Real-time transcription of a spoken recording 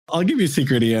I'll give you a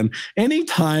secret, Ian.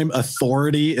 Anytime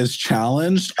authority is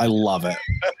challenged, I love it.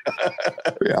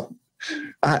 Yeah.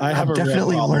 I'm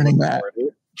definitely learning that.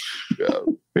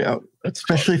 Yeah.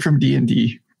 Especially from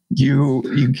D&D.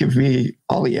 You give me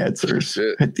all the answers.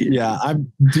 Yeah,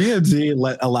 D&D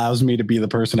allows me to be the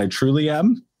person I truly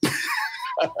am,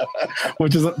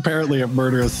 which is apparently a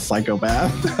murderous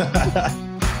psychopath.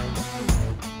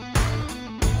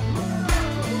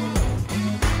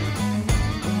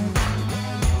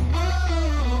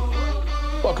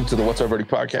 Welcome to the What's Our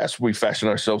Verdict podcast. We fashion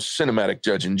ourselves cinematic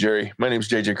judge and jury. My name is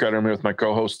JJ Crowder. I'm here with my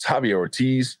co-host, Javier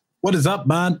Ortiz. What is up,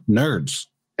 man? Nerds.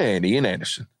 And Ian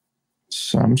Anderson.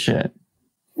 Some shit.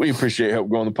 We appreciate help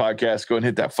growing the podcast. Go and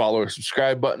hit that follow or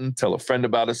subscribe button. Tell a friend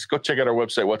about us. Go check out our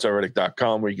website,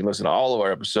 whatsourverdict.com, where you can listen to all of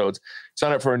our episodes.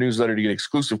 Sign up for our newsletter to get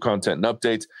exclusive content and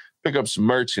updates. Pick up some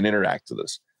merch and interact with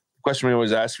us. The question we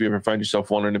always ask, if you ever find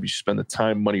yourself wondering if you should spend the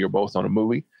time, money, or both on a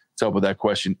movie, to help with that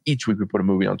question, each week we put a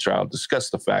movie on trial, discuss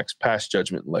the facts, pass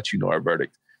judgment, and let you know our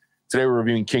verdict. Today we're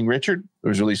reviewing King Richard. It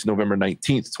was released November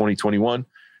 19th, 2021. It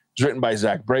was written by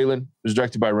Zach Braylon. It was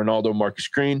directed by Ronaldo Marcus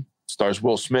Green. It stars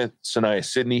Will Smith, Sanaya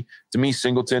Sidney, Demi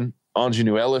Singleton,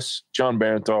 Anjanou Ellis, John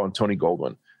Barenthal, and Tony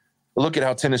Goldwyn. A look at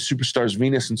how tennis superstars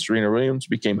Venus and Serena Williams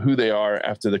became who they are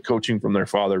after the coaching from their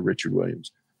father, Richard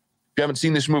Williams. If you haven't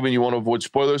seen this movie and you want to avoid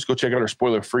spoilers, go check out our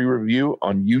spoiler-free review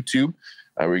on YouTube,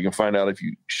 where you can find out if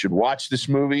you should watch this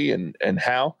movie and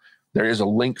how. There is a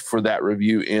link for that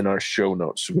review in our show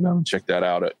notes. So go down and check that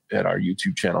out at our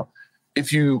YouTube channel.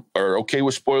 If you are okay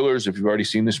with spoilers, if you've already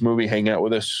seen this movie, hang out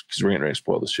with us because we're getting ready to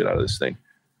spoil the shit out of this thing.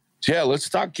 So yeah, let's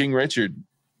talk King Richard.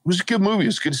 It was a good movie.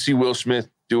 It's good to see Will Smith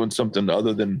doing something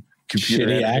other than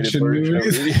shitty action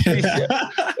movies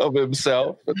of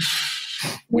himself.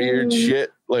 Weird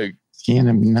shit. Like seeing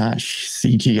him not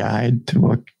CGI'd to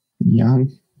look young.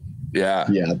 Yeah,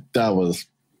 that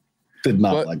did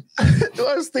not like. I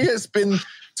was thinking it's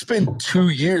been 2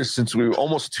 years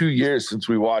almost 2 years since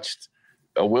we watched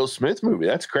a Will Smith movie.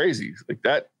 That's crazy. Like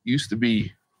that used to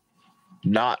be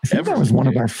not. I think that was one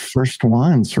of our first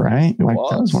ones, right? Like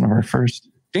that was one of our first.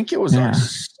 I think it was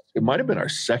it might have been our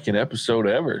second episode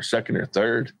ever, second or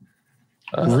third.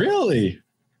 Really?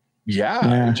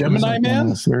 Yeah. Gemini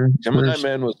Man. Gemini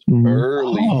Man was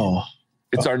early. Oh.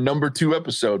 It's our number 2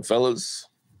 episode, fellas.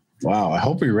 Wow, I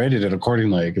hope we rated it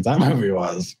accordingly because that movie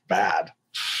was bad.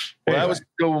 Well, that was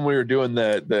still when we were doing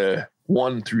the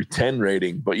 1 through 10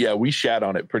 rating, but yeah, we shat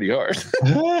on it pretty hard.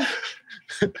 The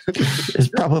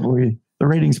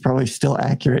rating's probably still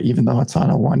accurate, even though it's on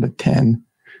a 1 to 10.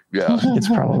 Yeah, it's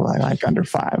probably like under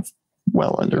 5,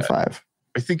 well under 5.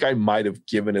 I think I might have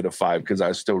given it a 5 because I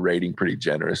was still rating pretty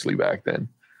generously back then.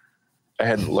 I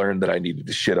hadn't learned that I needed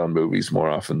to shit on movies more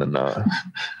often than not.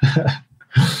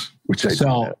 Which I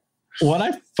did. What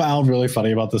I found really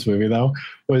funny about this movie, though,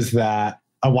 was that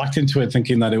I walked into it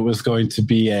thinking that it was going to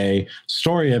be a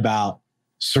story about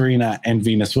Serena and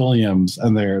Venus Williams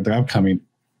and their upcoming.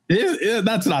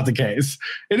 That's not the case.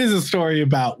 It is a story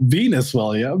about Venus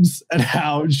Williams and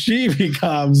how she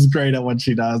becomes great at what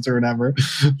she does or whatever.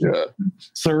 Yeah.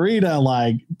 Serena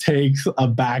takes a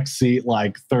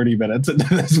backseat 30 minutes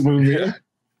into this movie. Yeah.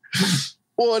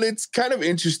 Well, and it's kind of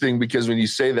interesting because when you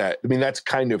say that, I mean, that's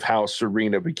kind of how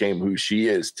Serena became who she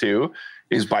is too,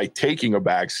 is by taking a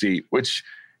back seat, which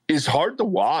is hard to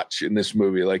watch in this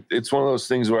movie. Like, it's one of those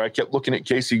things where I kept looking at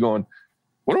Casey going,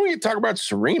 when are we going to talk about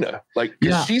Serena?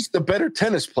 She's the better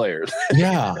tennis player.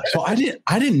 Yeah. So I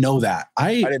didn't know that.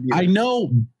 I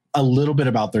know a little bit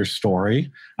about their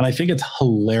story, and I think it's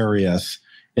hilarious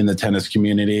in the tennis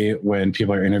community when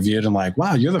people are interviewed and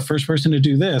wow, you're the first person to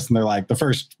do this. And they're the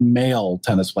first male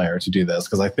tennis player to do this.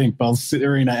 Cause I think both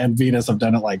Serena and Venus have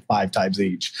done it 5 times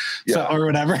each. Yeah. Or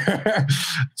whatever.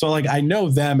 So I know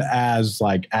them as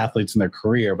athletes in their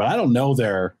career, but I don't know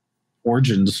their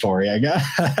origin story, I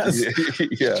guess.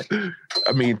 Yeah.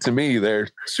 I mean, to me, they're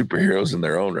superheroes in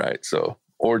their own right. So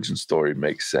origin story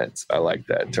makes sense. I like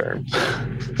that term.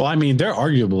 Well, I mean, they're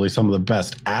arguably some of the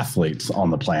best athletes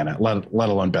on the planet, let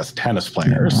alone best tennis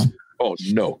players. Yeah. Oh,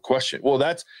 no question. Well,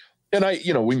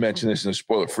 we mentioned this in the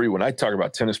spoiler free. When I talk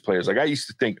about tennis players, I used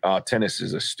to think, tennis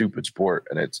is a stupid sport,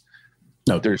 and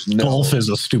golf is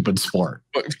a stupid sport.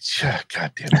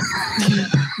 God damn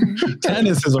it.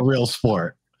 Tennis is a real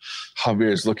sport.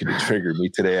 Javier is looking to trigger me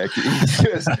today. He's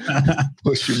just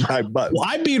pushing my button. Well,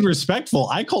 I'm being respectful.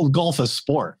 I called golf a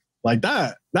sport.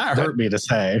 That hurt me to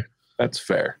say. That's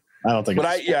fair. I don't think. But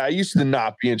I used to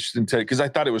not be interested in tennis because I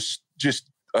thought it was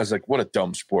I was like, what a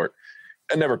dumb sport.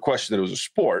 I never questioned that it was a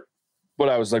sport, but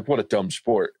I was like, what a dumb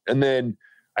sport. And then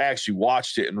I actually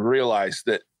watched it and realized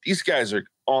that these guys are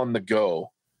on the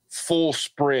go, full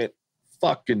sprint,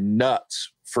 fucking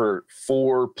nuts for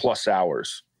 4+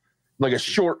 hours. Like a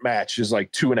short match is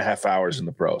like 2.5 hours in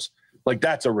the pros. Like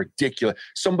that's a ridiculous.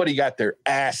 Somebody got their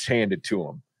ass handed to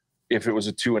them if it was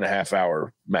a 2.5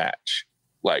 hour match.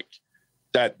 Like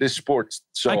that, this sport's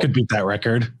so. I could beat that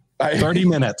record. 30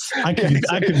 minutes. I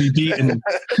could be beaten.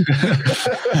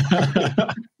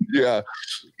 Yeah.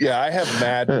 I have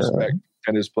mad respect for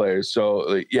tennis players.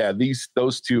 So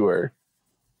those two are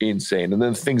insane. And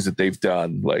then the things that they've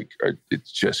done,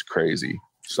 it's just crazy.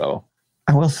 So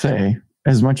I will say,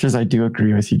 as much as I do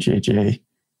agree with you, JJ,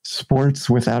 sports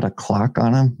without a clock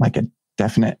on them, like a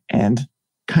definite end,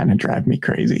 kind of drive me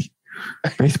crazy.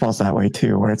 Baseball's that way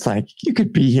too, where it's like you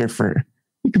could be here for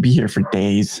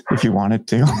days if you wanted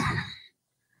to.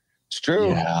 It's true.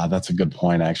 Yeah, that's a good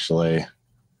point, actually.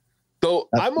 So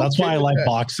that's why I like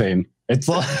boxing. It's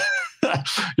like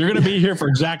you're going to be here for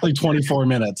exactly 24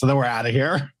 minutes, and then we're out of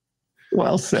here.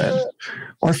 Well said.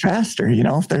 Or faster,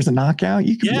 if there's a knockout,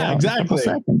 you can be out exactly. in a couple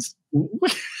seconds.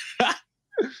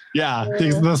 Yeah,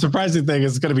 the surprising thing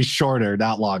is it's going to be shorter,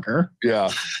 not longer. Yeah,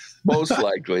 most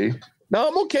likely. No,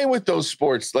 I'm okay with those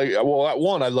sports. I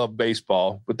love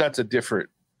baseball, but that's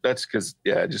because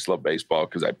I just love baseball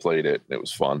because I played it and it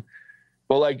was fun.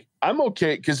 But I'm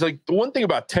okay because the one thing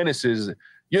about tennis is,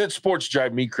 sports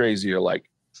drive me crazy.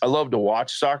 I love to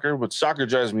watch soccer, but soccer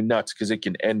drives me nuts because it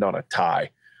can end on a tie.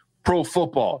 Pro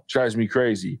football drives me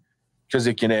crazy because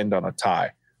it can end on a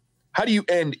tie. How do you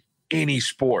end any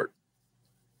sport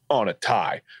on a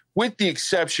tie? With the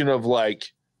exception of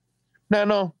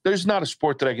no, there's not a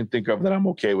sport that I can think of that I'm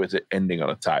okay with it ending on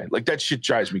a tie. That shit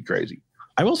drives me crazy.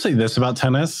 I will say this about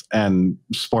tennis and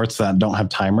sports that don't have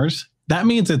timers. That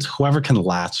means it's whoever can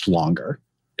last longer.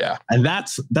 Yeah. And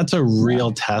that's a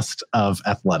real test of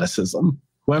athleticism.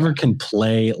 Whoever can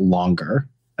play longer.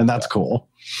 And that's cool.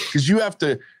 Because you have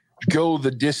to go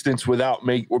the distance without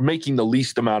making the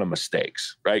least amount of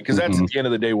mistakes, right? Because that's at the end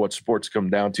of the day what sports come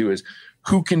down to is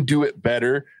who can do it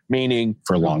better, meaning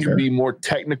for longer, who can be more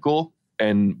technical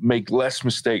and make less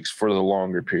mistakes for the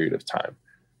longer period of time.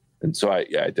 And so I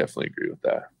definitely agree with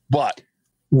that. But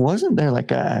wasn't there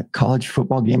a college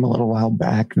football game a little while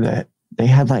back that they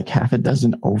had half a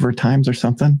dozen overtimes or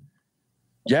something?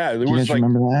 Yeah, there was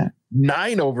remember that?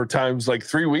 9 overtimes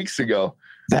 3 weeks ago.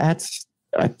 That's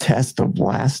a test of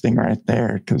lasting right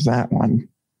there, because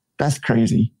that's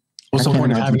crazy. What's the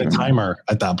point of having a timer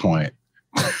at that point?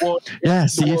 Well, yeah,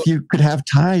 if you could have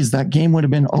ties, that game would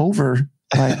have been over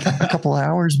a couple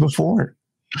hours before.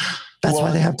 That's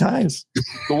why they have ties.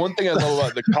 The one thing I love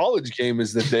about the college game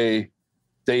is that they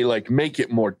make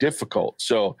it more difficult.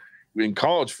 So in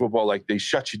college football, they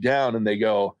shut you down and they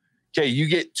go, okay, you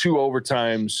get 2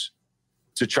 overtimes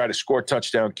to try to score a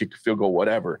touchdown, kick a field goal,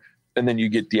 whatever. And then you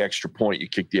get the extra point, you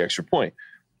kick the extra point.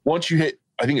 Once you hit,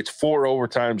 I think it's 4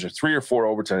 overtimes or 3 or 4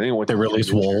 overtimes. They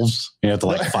release wolves. You have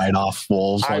to fight off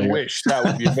wolves. I wish that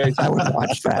would be amazing. I would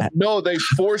watch that. No, they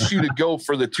force you to go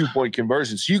for the 2-point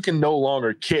conversion. So you can no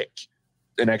longer kick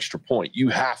an extra point. You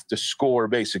have to score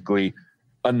basically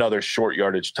another short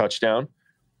yardage touchdown,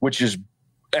 which is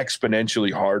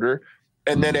exponentially harder.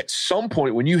 And then at some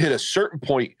point, when you hit a certain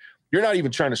point, you're not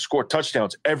even trying to score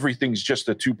touchdowns. Everything's just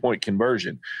a 2-point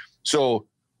conversion. So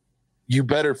you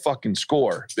better fucking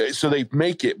score. So they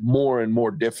make it more and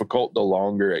more difficult the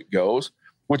longer it goes,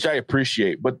 which I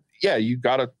appreciate. But yeah,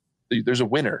 there's a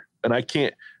winner. And I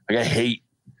hate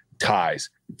ties.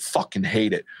 Fucking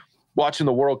hate it. Watching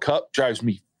the World Cup drives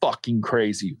me fucking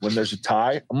crazy when there's a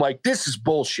tie. I'm like, this is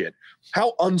bullshit.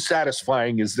 How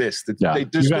unsatisfying is this? There's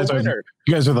no winner.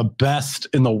 You guys are the best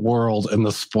in the world in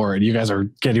the sport. You guys are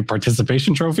getting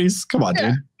participation trophies? Come on,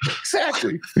 dude.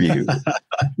 Exactly. You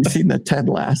seen the Ted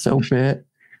Lasso bit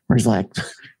where he's like,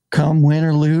 come win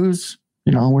or lose,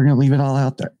 we're going to leave it all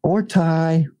out there. Or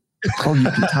tie. Or you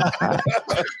can tie.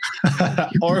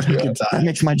 You can tie. That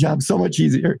makes my job so much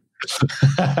easier.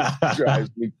 Drives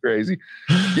me crazy.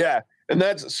 Yeah. And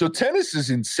so tennis is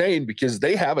insane because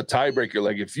they have a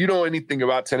tiebreaker. If you know anything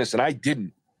about tennis, and I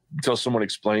didn't until someone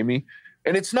explained me,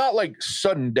 and it's not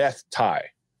sudden death tie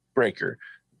breaker.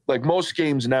 Most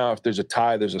games now, if there's a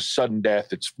tie, there's a sudden death.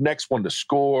 It's next one to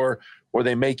score, or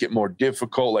they make it more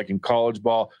difficult, in college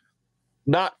ball.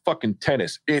 Not fucking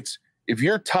tennis. It's if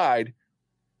you're tied,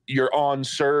 you're on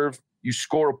serve, you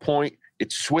score a point,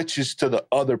 it switches to the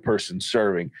other person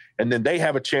serving, and then they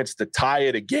have a chance to tie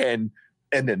it again.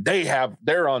 And then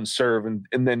they're on serve, and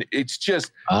then it's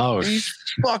just these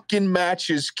fucking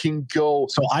matches can go.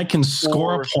 So I can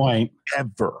score a point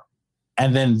ever,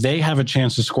 and then they have a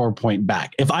chance to score a point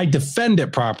back. If I defend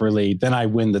it properly, then I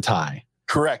win the tie.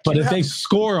 Correct. But if they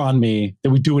score on me,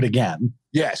 then we do it again.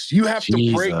 Yes, you have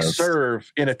to break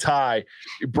serve in a tie.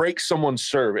 You break someone's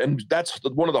serve, and that's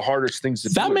one of the hardest things to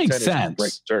do. That makes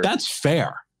sense. That's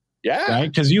fair. Yeah. Right?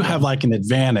 Because you have like an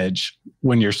advantage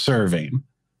when you're serving.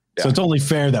 Yeah. So it's only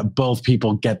fair that both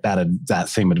people get that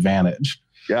same advantage.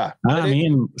 Yeah. I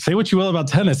mean, say what you will about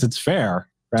tennis. It's fair,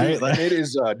 right? Dude, it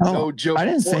is no joke. I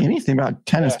didn't say anything about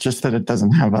tennis, just that it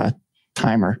doesn't have a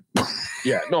timer.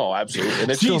 Yeah, no, absolutely.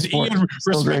 And it's Ian,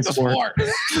 respect the sport.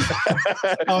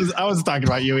 I was talking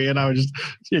about you, Ian. I was just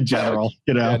in general,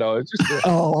 you know. Yeah, no, it's just,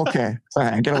 oh, okay. Sorry,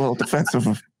 I get a little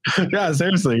defensive. Yeah,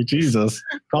 seriously, Jesus,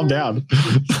 calm down.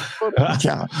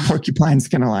 Yeah, porcupine's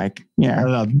gonna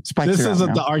spike. This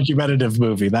isn't the argumentative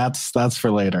movie. That's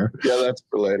for later. Yeah, that's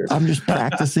for later. I'm just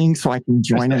practicing so I can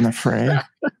join in the fray.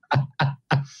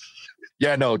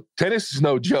 Yeah, no, tennis is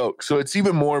no joke. So it's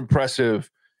even more impressive.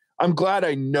 I'm glad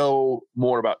I know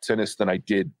more about tennis than I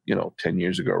did, 10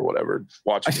 years ago or whatever.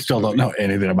 I still don't know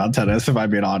anything about tennis, if I'm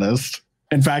being honest.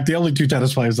 In fact, the only two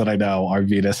tennis players that I know are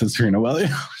Venus and Serena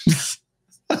Williams.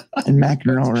 And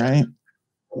McEnroe, right?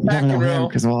 You don't know him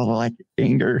because of all the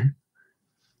anger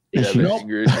issues. Nope.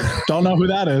 Don't know who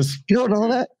that is. You don't know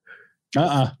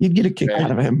that? You'd get a kick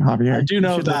out of him, Javier. I do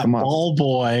know that ball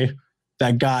boy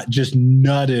that got just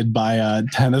nutted by a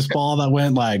tennis ball that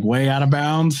went way out of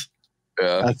bounds.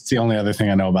 Yeah. That's the only other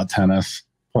thing I know about tennis.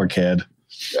 Poor kid.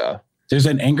 Yeah. There's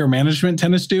an anger management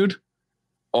tennis dude.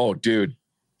 Oh, dude.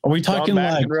 Are we talking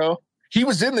he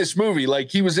was in this movie.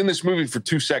 He was in this movie for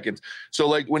 2 seconds.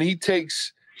 So when he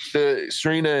takes the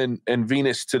Serena and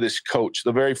Venus to this coach,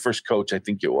 the very first coach, I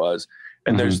think it was,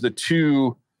 and there's the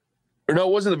two, or no,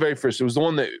 it wasn't the very first. It was the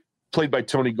one that played by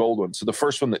Tony Goldwyn. So the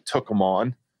first one that took him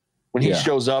on, when he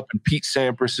shows up and Pete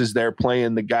Sampras is there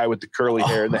playing the guy with the curly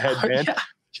hair and the headband. Yeah.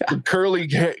 Yeah. The curly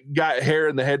got hair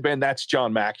in the headband. That's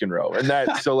John McEnroe. And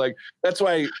that's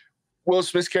why Will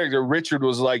Smith's character, Richard,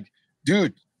 was like,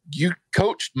 dude, you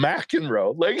coached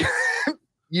McEnroe.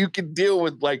 You can deal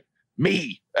with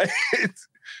me.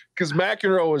 Because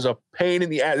McEnroe is a pain in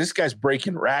the ass. This guy's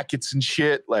breaking rackets and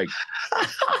shit.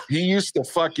 He used to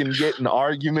fucking get in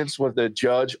arguments with the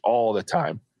judge all the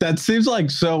time. That seems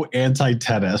so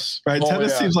anti-tennis, right?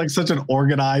 Tennis seems like such an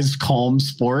organized, calm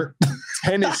sport.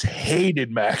 Tennis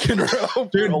hated McEnroe.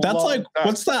 Dude, that's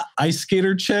what's that ice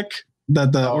skater chick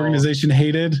that the organization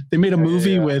hated? They made a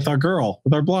movie with our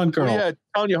blonde girl. Yeah,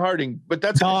 Tonya Harding. But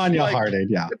that's Tonya Harding,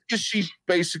 yeah. That's because she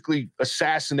basically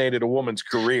assassinated a woman's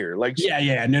career. No,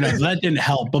 that didn't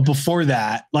help. But before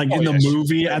that, in the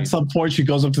movie, at some point, she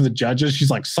goes up to the judges. She's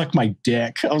like, suck my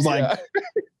dick. I was like...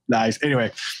 Nice.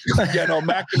 Anyway. Yeah, no,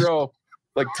 McEnroe,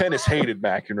 tennis hated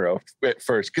McEnroe at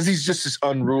first because he's just this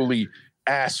unruly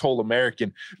asshole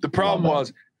American. The problem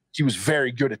was he was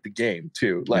very good at the game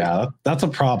too. Yeah, that's a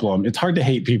problem. It's hard to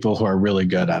hate people who are really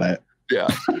good at it. Yeah.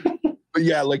 But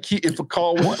yeah, if a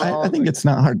call was I think it's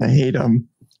not hard to hate him.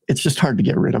 It's just hard to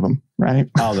get rid of him, right?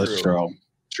 Oh, that's true.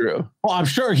 True. Well, I'm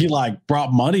sure he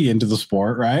brought money into the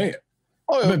sport, right?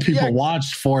 Oh, but people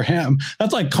watched for him.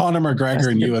 That's like Conor McGregor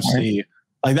in UFC. Point.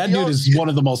 That dude is one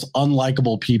of the most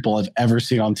unlikable people I've ever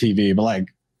seen on TV. But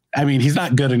he's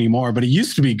not good anymore, but he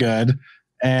used to be good.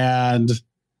 And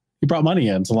he brought money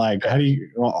in. So how do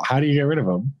you get rid of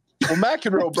him? Well,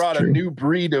 McEnroe brought a new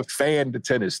breed of fan to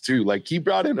tennis too. He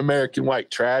brought in American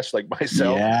white trash like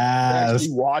myself. Yes.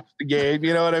 Actually watched the game.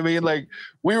 You know what I mean?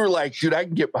 We were dude, I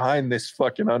can get behind this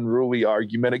fucking unruly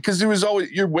argument. Because it was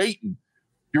always, you're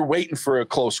waiting for a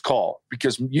close call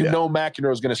because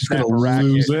McEnroe is going to snap a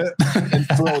racket and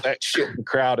throw that shit in the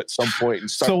crowd at some point.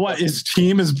 And so what, his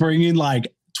team is bringing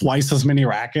twice as many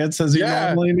rackets as he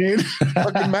normally need?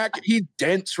 He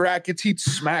dents rackets. He'd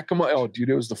smack them. Oh, dude,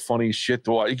 it was the funniest shit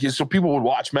to watch. So people would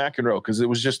watch McEnroe because it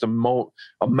was just a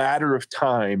matter of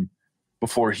time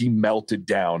before he melted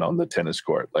down on the tennis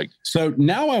court. So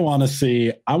now I want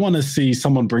to see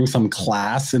someone bring some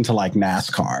class into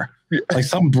NASCAR.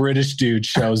 Some British dude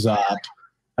shows up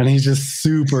and he's just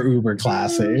super uber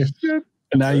classy.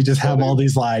 And now you just have all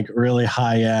these really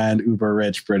high-end, uber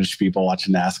rich British people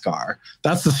watching NASCAR.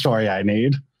 That's the story I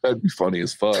need. That'd be funny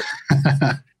as fuck.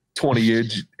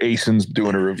 20-inch Ason's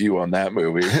doing a review on that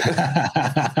movie.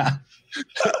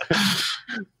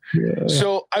 Yeah.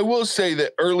 So I will say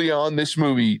that early on, this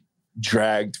movie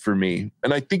dragged for me.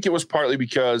 And I think it was partly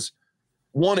because,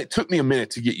 one, it took me a minute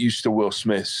to get used to Will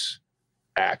Smith's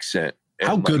accent. And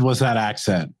how good was that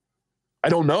accent? I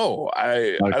don't know.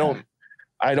 I don't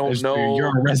know.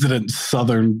 You're a resident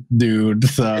Southern dude,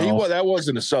 so that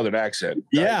wasn't a Southern accent.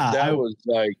 Yeah, that was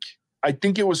I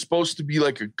think it was supposed to be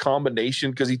a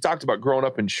combination because he talked about growing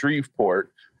up in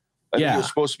Shreveport. I think it was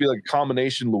supposed to be a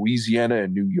combination Louisiana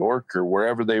and New York or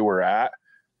wherever they were at.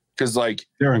 Because like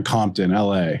they're in Compton,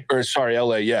 LA. Or sorry,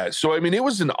 LA, yeah. So I mean, it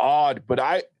was an odd, but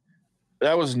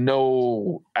that was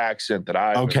no accent that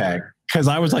I because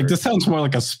I was like, this sounds more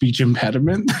like a speech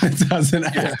impediment than it does an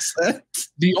accent.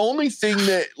 The only thing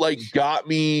that like got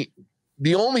me,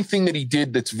 the only thing that he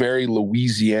did that's very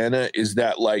Louisiana is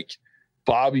that like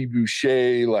Bobby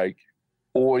Boucher, like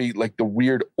oi, like the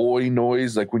weird oi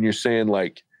noise, like when you're saying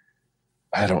like,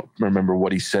 I don't remember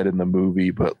what he said in the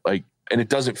movie, but like, and it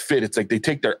doesn't fit. It's like they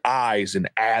take their eyes and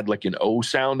add like an O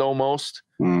sound almost.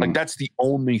 Like that's the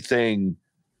only thing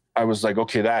I was like,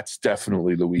 okay, that's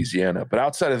definitely Louisiana. But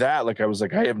outside of that, like I was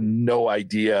like, I have no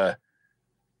idea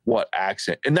what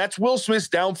accent. And that's Will Smith's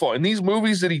downfall. In these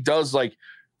movies that he does like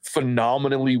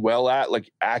phenomenally well at, like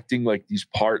acting like these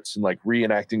parts and like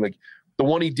reenacting, like the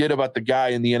one he did about the guy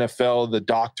in the NFL, the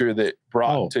doctor that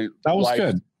brought to that was life.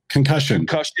 Good. Concussion.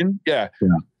 Yeah.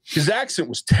 His accent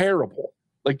was terrible.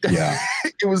 Like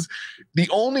it was the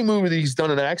only movie that he's done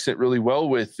an accent really well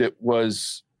with. It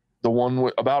was the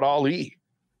one about Ali,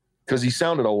 because he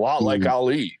sounded a lot like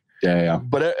Ali. Yeah.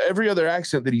 But every other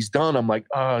accent that he's done, I'm like,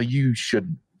 oh, you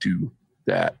shouldn't do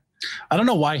that. I don't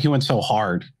know why he went so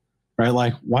hard, right?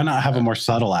 Like, why not have a more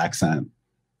subtle accent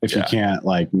if you can't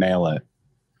like nail it?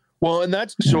 Well, and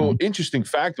that's so interesting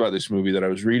fact about this movie that I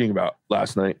was reading about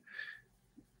last night.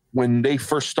 When they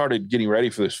first started getting ready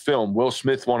for this film, Will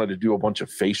Smith wanted to do a bunch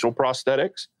of facial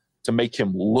prosthetics to make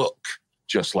him look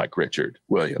just like Richard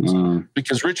Williams.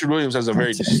 Because Richard Williams has a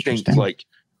very distinct like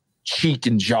cheek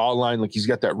and jawline. Like he's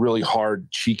got that really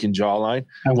hard cheek and jawline.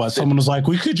 And someone was like,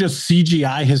 we could just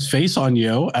CGI his face on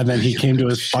you. And then he came to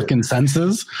his fucking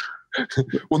senses.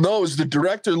 Well, no, it was the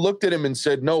director looked at him and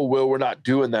said, no, Will, we're not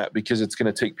doing that because it's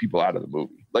going to take people out of the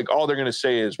movie. Like all they're going to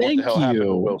say is, what the hell happened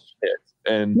to Will Smith?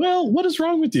 And well, what is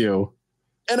wrong with you?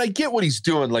 And I get what he's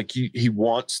doing. Like he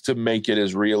wants to make it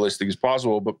as realistic as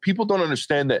possible, but people don't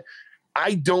understand that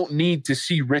I don't need to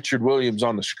see Richard Williams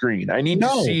on the screen. I need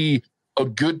to see a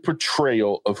good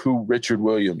portrayal of who Richard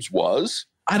Williams was.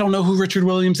 I don't know who Richard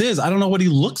Williams is. I don't know what he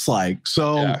looks like.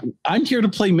 So I'm here to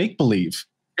play make-believe.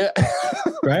 Yeah.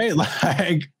 Right?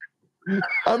 Like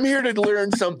I'm here to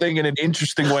learn something in an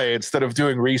interesting way instead of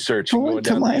doing research and going to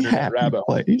down my the happy rabbit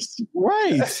place.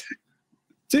 Right.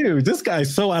 Dude, this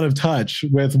guy's so out of touch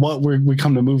with what we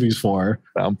come to movies for.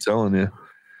 I'm telling you.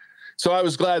 So I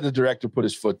was glad the director put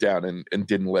his foot down and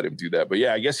didn't let him do that. But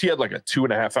yeah, I guess he had like a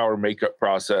 2.5 hour makeup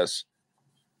process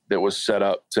that was set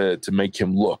up to make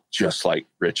him look just like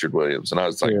Richard Williams. And I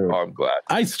was like, oh, I'm glad.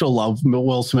 I still love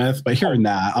Will Smith, but hearing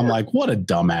that, I'm like, what a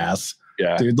dumbass.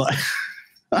 Yeah. Dude, like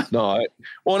and I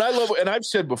love, and I've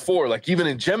said before, like even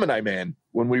in Gemini Man,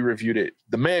 when we reviewed it,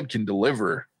 the man can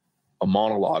deliver a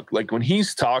monologue. Like when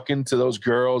he's talking to those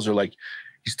girls or like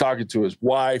he's talking to his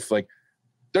wife, like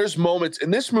there's moments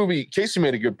in this movie. Casey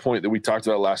made a good point that we talked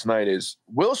about last night is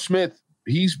Will Smith.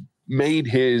 He's made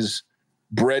his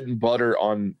bread and butter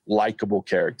on likable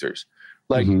characters.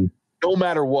 Like no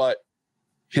matter what,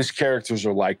 his characters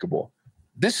are likable.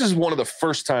 This is one of the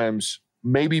first times,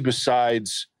 maybe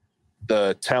besides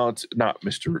the talent, not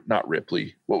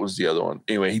Ripley. What was the other one?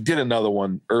 Anyway, he did another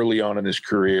one early on in his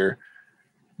career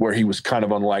where he was kind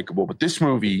of unlikable. But this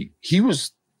movie, he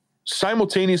was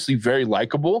simultaneously very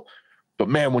likable. But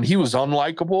man, when he was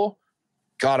unlikable,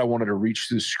 God, I wanted to reach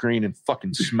through the screen and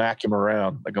fucking smack him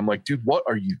around. Like, I'm like, dude, what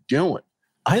are you doing?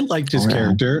 I liked his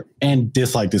character and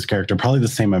disliked his character probably the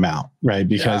same amount, right?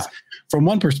 Because from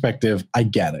one perspective, I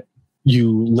get it.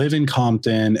 You live in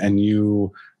Compton and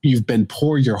you've been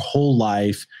poor your whole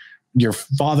life. Your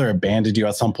father abandoned you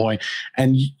at some point,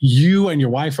 and you and your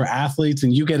wife are athletes,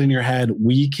 and you get in your head,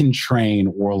 we can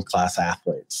train world-class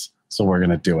athletes, so we're going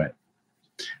to do it.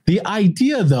 The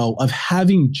idea, though, of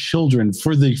having children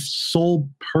for the sole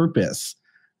purpose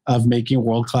of making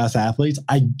world-class athletes,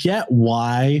 I get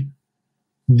why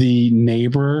the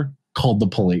neighbor called the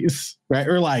police, right?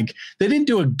 Or like they didn't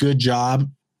do a good job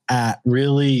at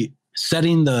really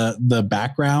setting the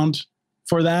background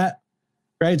for that.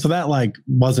 Right. So that like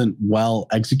wasn't well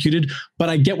executed, but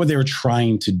I get what they were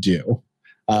trying to do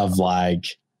of like,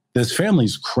 this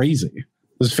family's crazy.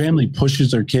 This family pushes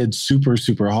their kids super,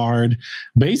 super hard,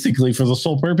 basically for the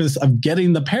sole purpose of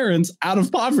getting the parents out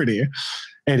of poverty.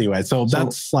 Anyway, so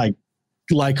that's like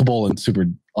likable and super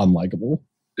unlikable.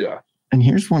 Yeah. And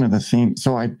here's one of the things.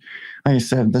 So like I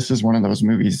said, this is one of those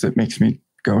movies that makes me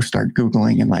go start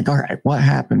Googling and like, all right, what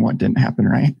happened? What didn't happen?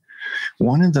 Right.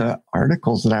 One of the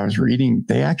articles that I was reading,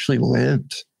 they actually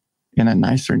lived in a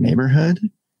nicer neighborhood.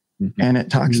 And it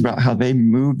talks about how they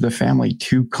moved the family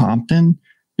to Compton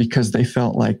because they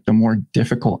felt like the more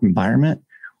difficult environment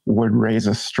would raise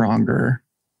a stronger,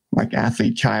 like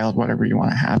athlete child, whatever you want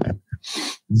to have it.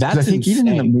 That's I think insane. even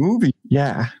in the movie,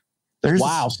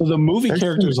 wow. So the movie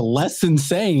character is less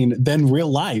insane than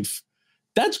real life.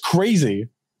 That's crazy.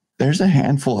 There's a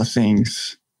handful of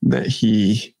things that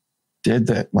he did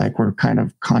that like were kind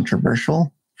of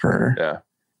controversial for. Yeah.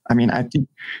 I mean, I think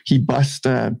he bussed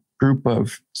a group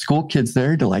of school kids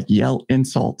there to like yell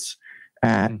insults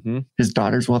at his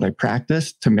daughters while they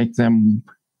practiced to make them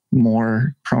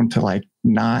more prone to like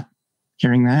not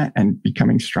hearing that and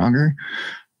becoming stronger.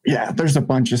 Yeah, there's a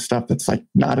bunch of stuff that's like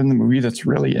not in the movie that's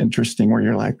really interesting where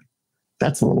you're like,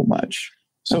 that's a little much.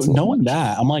 So knowing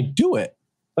that, I'm like, do it.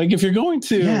 Like if you're going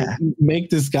to make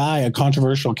this guy a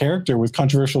controversial character with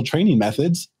controversial training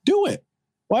methods, do it.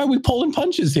 Why are we pulling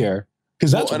punches here?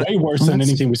 Because that's way worse than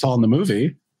anything we saw in the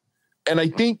movie. And I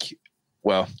think,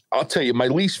 well, I'll tell you, my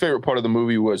least favorite part of the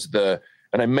movie was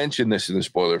and I mentioned this in the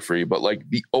spoiler free, but like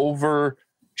the over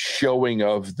showing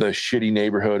of the shitty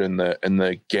neighborhood and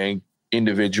the gang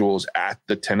individuals at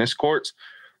the tennis courts.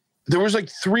 There was like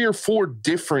 3 or 4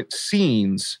 different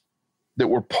scenes that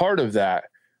were part of that.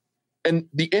 And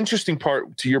the interesting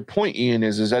part to your point, Ian,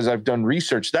 is as I've done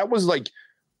research, that was like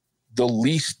the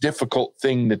least difficult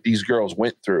thing that these girls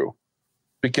went through,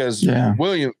 because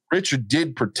Richard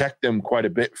did protect them quite a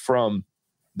bit from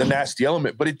the nasty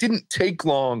element, but it didn't take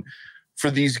long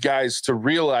for these guys to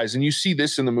realize, and you see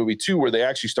this in the movie too, where they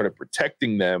actually started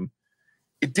protecting them.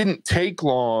 It didn't take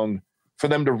long for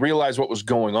them to realize what was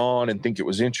going on and think it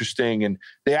was interesting. And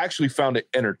they actually found it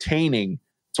entertaining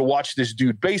to watch this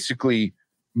dude basically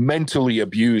mentally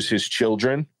abuse his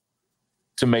children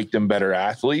to make them better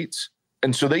athletes.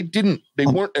 And so they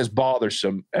weren't as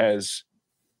bothersome as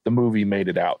the movie made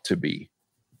it out to be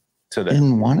to them.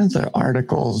 In one of the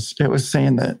articles, it was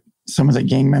saying that some of the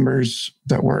gang members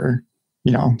that were,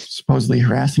 supposedly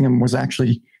harassing him was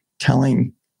actually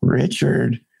telling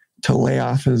Richard to lay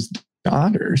off his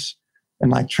daughters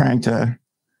and like trying to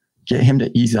get him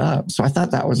to ease up. So I thought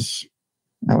that was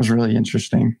really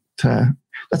interesting.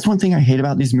 That's one thing I hate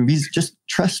about these movies. Just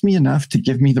trust me enough to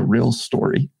give me the real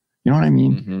story. You know what I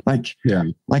mean? Mm-hmm.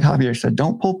 Like Javier said,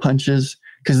 don't pull punches,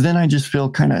 because then I just feel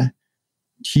kind of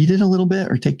cheated a little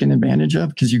bit or taken advantage of,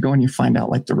 because you go and you find out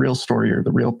like the real story or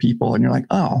the real people, and you're like,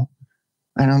 oh,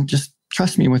 I don't, just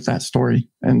trust me with that story,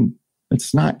 and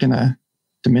it's not gonna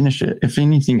diminish it. If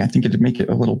anything, I think it'd make it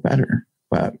a little better.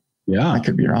 But I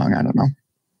could be wrong. I don't know.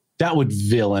 That would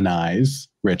villainize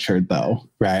Richard, though,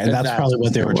 right? And that's probably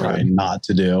what they were trying not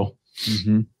to do.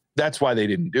 Mm-hmm. That's why they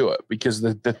didn't do it, because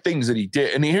the things that he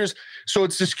did. And so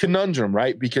it's this conundrum,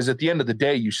 right? Because at the end of the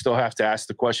day, you still have to ask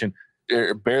the question,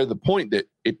 bear the point that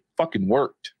it fucking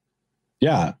worked.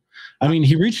 Yeah. I mean,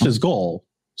 he reached his goal.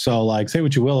 So like, say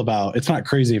what you will about, it's not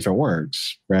crazy if it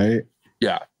works, right?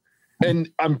 Yeah.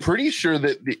 And I'm pretty sure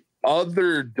that the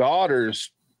other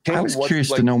daughters... I was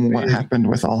curious to know what happened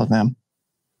with all of them.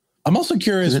 I'm also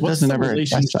curious, what's the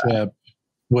relationship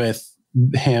with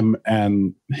him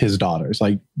and his daughters?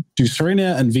 Like, do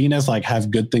Serena and Venus like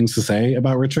have good things to say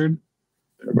about Richard?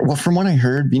 Well, from what I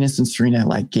heard, Venus and Serena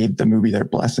like gave the movie their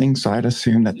blessing, so I'd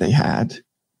assume that they had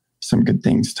some good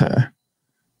things to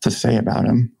say about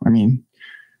him. I mean,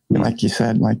 like you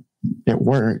said, like it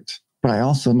worked, but I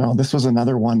also know this was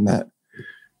another one that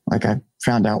like I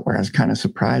found out where I was kind of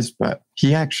surprised, but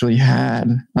he actually had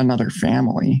another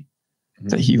family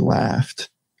that he left.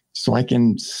 So like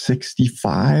in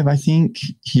 65, I think,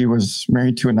 he was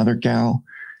married to another gal.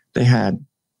 They had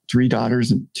 3 daughters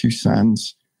and 2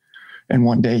 sons. And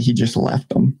one day he just left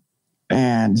them.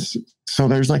 And so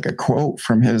there's like a quote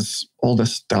from his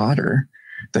oldest daughter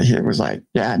that he was like,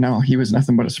 yeah, no, he was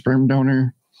nothing but a sperm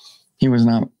donor. He was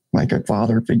not like a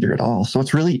father figure at all. So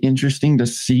it's really interesting to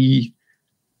see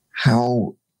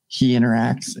how he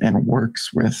interacts and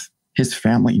works with his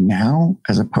family now,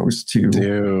 as opposed to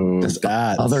this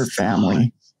other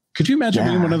family. Could you imagine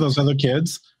being one of those other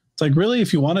kids? It's like, really,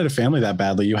 if you wanted a family that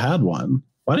badly, you had one.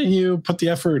 Why didn't you put the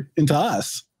effort into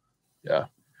us? Yeah.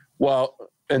 Well,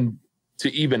 and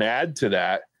to even add to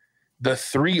that, the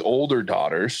 3 older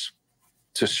daughters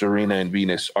to Serena and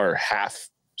Venus are half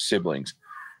siblings.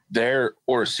 They're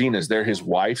Orsina's. They're his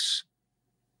wife's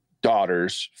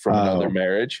daughters from another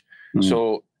marriage. Mm.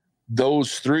 So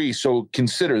those 3, so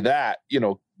consider that,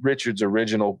 Richard's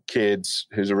original kids,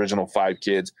 his original 5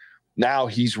 kids. Now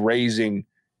he's raising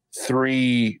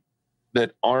 3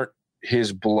 that aren't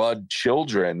his blood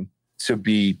children to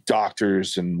be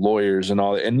doctors and lawyers and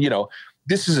all that. And,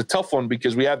 this is a tough one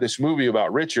because we have this movie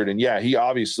about Richard, and he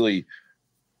obviously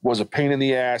was a pain in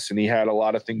the ass and he had a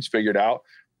lot of things figured out.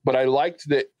 But I liked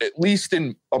that at least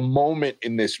in a moment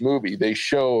in this movie, they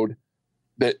showed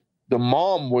that the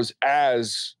mom was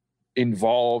as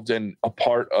involved and a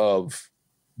part of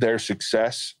their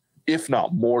success if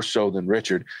not more so than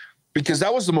Richard, because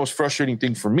that was the most frustrating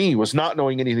thing for me, was not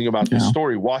knowing anything about this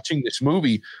story. Watching this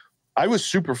movie, I was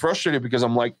super frustrated because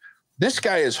I'm like, this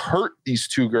guy has hurt these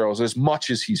two girls as much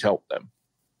as he's helped them.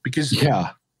 Because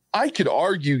I could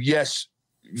argue, yes,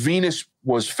 Venus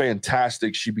was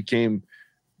fantastic. She became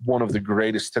one of the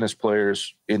greatest tennis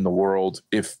players in the world,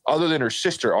 if other than her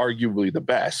sister, arguably the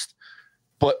best.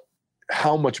 But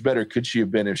how much better could she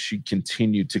have been if she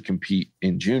continued to compete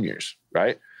in juniors,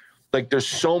 right? Like, there's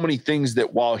so many things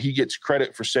that while he gets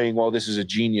credit for saying, well, this is a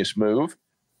genius move,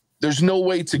 there's no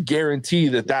way to guarantee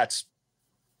that that's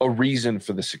a reason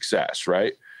for the success,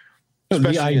 right?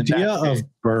 Especially the idea of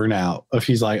burnout, if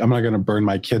he's like, I'm not going to burn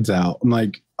my kids out. I'm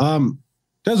like,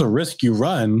 there's a risk you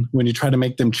run when you try to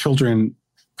make them children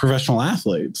professional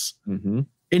athletes in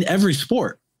every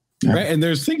sport, right? And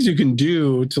there's things you can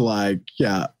do to like,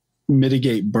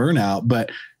 mitigate burnout,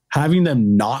 but having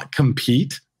them not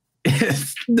compete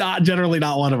is not generally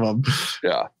not one of them.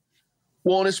 Yeah.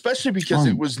 Well, and especially because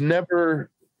it was never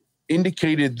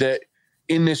indicated that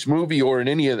in this movie or in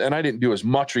any of, and I didn't do as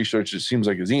much research, it seems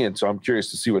like, as Ian, so I'm curious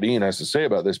to see what Ian has to say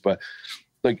about this, but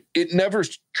like, it never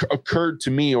occurred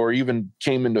to me or even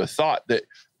came into a thought that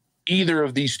either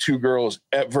of these two girls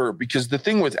ever, because the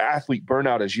thing with athlete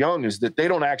burnout as young is that they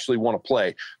don't actually want to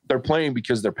play. They're playing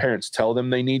because their parents tell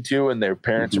them they need to, and their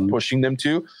parents are pushing them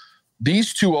to.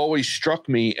 These two always struck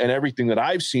me, and everything that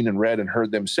I've seen and read and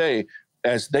heard them say,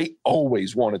 as they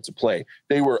always wanted to play.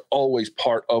 They were always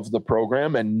part of the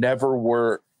program and never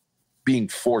were being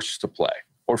forced to play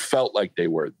or felt like they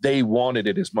were. They wanted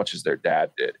it as much as their dad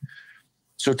did.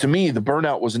 So to me, the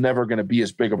burnout was never going to be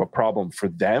as big of a problem for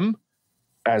them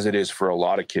as it is for a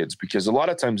lot of kids, because a lot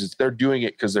of times they're doing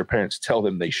it because their parents tell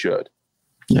them they should.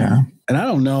 Yeah. And I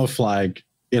don't know if like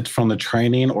it's from the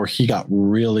training or he got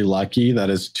really lucky that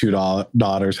his two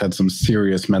daughters had some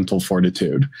serious mental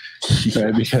fortitude.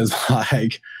 Right? Because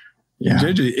like,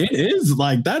 it is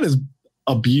like, that is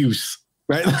abuse,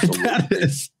 right? Like that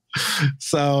is.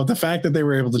 So the fact that they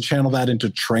were able to channel that into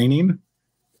training,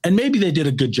 and maybe they did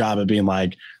a good job of being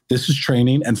like, this is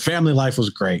training, and family life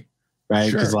was great,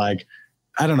 right? Because like,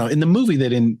 I don't know, in the movie, they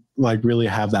didn't like really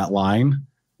have that line.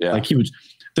 Yeah. Like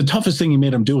the toughest thing he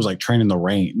made him do was like train in the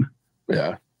rain.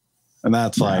 Yeah. And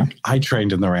that's like, I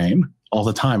trained in the rain all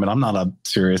the time, and I'm not a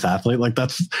serious athlete. Like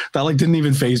that like didn't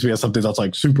even faze me as something that's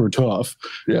like super tough,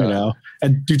 you know?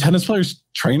 And do tennis players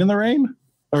train in the rain,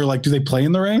 or like, do they play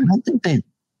in the rain? I don't think they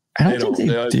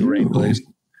do.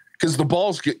 Because the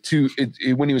balls get too,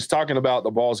 when he was talking about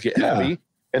the balls get heavy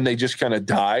and they just kind of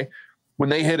die. When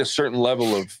they hit a certain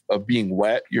level of being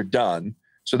wet, you're done.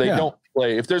 So they don't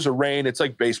play. If there's a rain, it's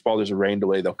like baseball. There's a rain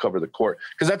delay. They'll cover the court.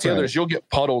 Because that's the other is you'll get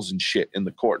puddles and shit in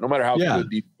the court. No matter how good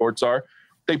these courts are,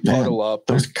 they puddle up.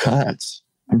 Those cuts.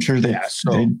 I'm sure that's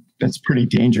pretty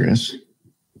dangerous.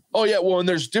 Oh, yeah. Well, and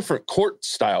there's different court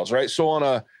styles, right? So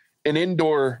on an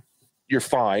indoor, you're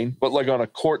fine. But like on a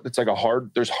court that's like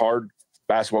there's hard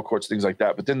basketball courts, things like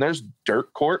that. But then there's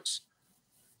dirt courts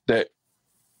that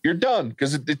you're done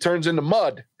because it turns into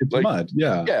mud. It's like mud,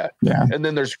 yeah. And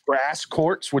then there's grass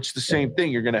courts, which the same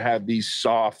thing. You're going to have these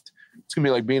soft. It's going to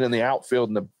be like being in the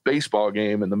outfield in a baseball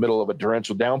game in the middle of a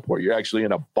torrential downpour. You're actually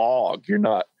in a bog. You're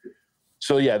not.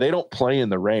 So yeah, they don't play in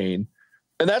the rain,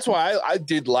 and that's why I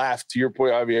did laugh, to your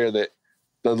point, Javier, that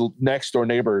the next door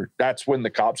neighbor. That's when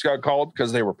the cops got called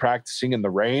because they were practicing in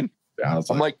the rain. Yeah,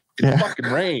 I'm like, it's fucking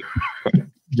rain.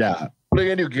 Yeah. What are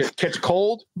they going to do? Catch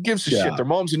cold? Who gives a shit? Their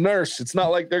mom's a nurse. It's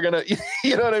not like they're going to,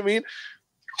 you know what I mean?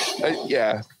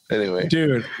 Anyway.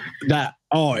 Dude,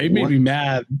 it made me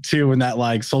mad too when that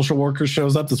like social worker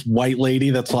shows up, this white lady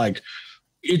that's like,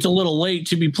 it's a little late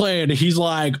to be playing. And he's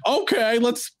like, okay,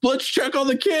 let's check on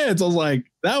the kids. I was like,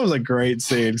 that was a great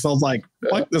scene. So I was like,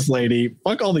 fuck this lady.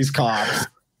 Fuck all these cops.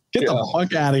 Get the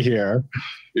fuck out of here.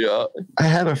 Yeah. I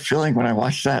had a feeling when I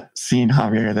watched that scene,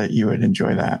 Javier, that you would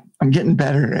enjoy that. I'm getting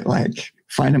better at like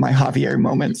finding my Javier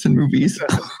moments in movies.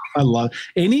 I love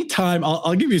anytime.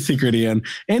 I'll give you a secret, Ian.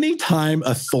 Anytime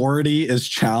authority is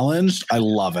challenged, I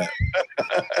love it.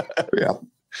 Yeah.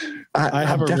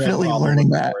 I'm definitely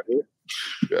learning that.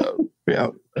 Yeah.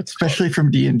 Especially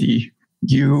from D&D.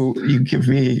 You give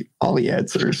me all the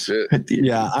answers.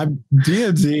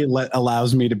 D&D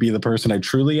allows me to be the person I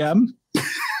truly am.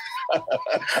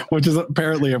 Which is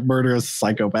apparently a murderous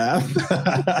psychopath.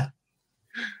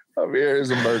 Javier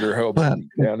is a murder hobo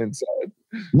down inside.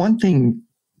 One thing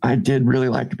I did really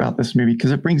like about this movie,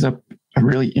 because it brings up a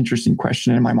really interesting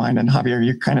question in my mind, and Javier,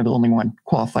 you're kind of the only one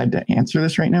qualified to answer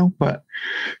this right now, but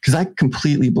because I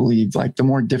completely believe like the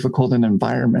more difficult an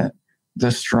environment,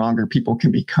 the stronger people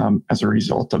can become as a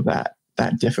result of that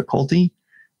difficulty.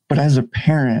 But as a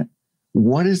parent,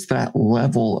 what is that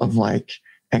level of like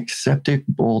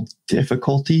acceptable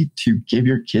difficulty to give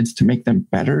your kids to make them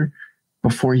better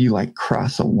before you like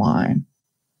cross a line?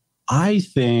 I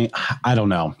don't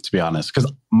know, to be honest,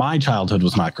 because my childhood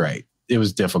was not great. It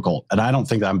was difficult. And I don't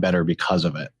think I'm better because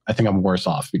of it. I think I'm worse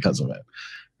off because of it.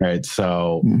 Right.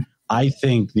 So I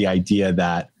think the idea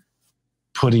that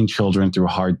putting children through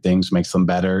hard things makes them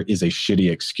better is a shitty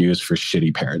excuse for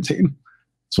shitty parenting.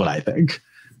 That's what I think.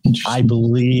 I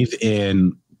believe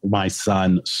in my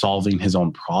son solving his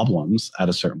own problems at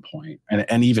a certain point.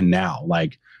 And even now,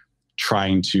 like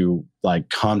trying to like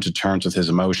come to terms with his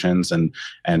emotions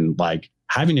and like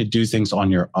having to do things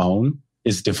on your own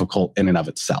is difficult in and of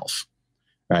itself,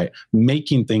 right?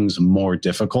 Making things more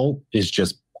difficult is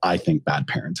just, I think, bad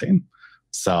parenting.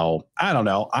 So I don't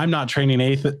know. I'm not training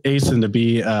Asen to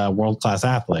be a world-class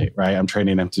athlete, right? I'm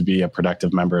training him to be a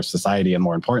productive member of society and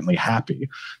more importantly, happy.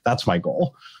 That's my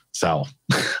goal. So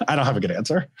I don't have a good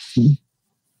answer.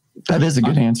 That is a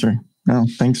good answer. No,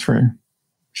 thanks for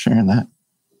sharing that.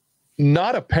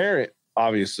 Not a parent,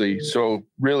 obviously. So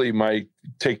really might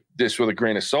take this with a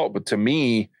grain of salt. But to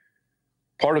me,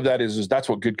 part of that is that's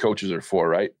what good coaches are for,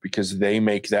 right? Because they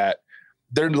make that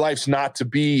their life's not to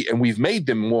be, and we've made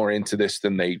them more into this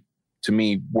than they, to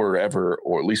me, were ever,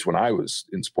 or at least when I was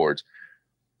in sports.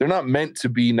 They're not meant to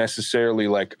be necessarily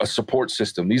like a support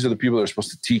system. These are the people that are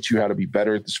supposed to teach you how to be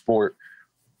better at the sport,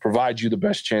 provide you the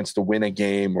best chance to win a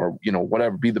game or, you know,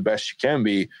 whatever, be the best you can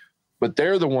be. But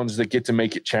they're the ones that get to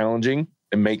make it challenging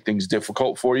and make things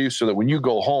difficult for you so that when you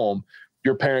go home,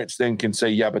 your parents then can say,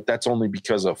 yeah, but that's only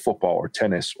because of football or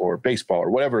tennis or baseball or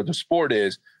whatever the sport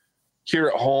is. Here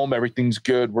at home, everything's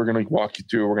good. We're going to walk you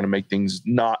through. We're going to make things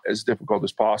not as difficult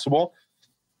as possible.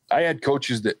 I had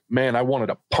coaches that, man, I wanted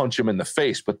to punch them in the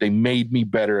face, but they made me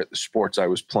better at the sports I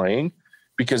was playing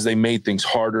because they made things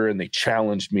harder and they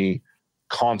challenged me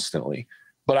constantly.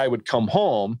 But I would come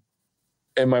home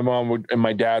and my mom and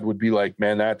my dad would be like,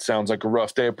 man, that sounds like a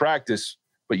rough day of practice,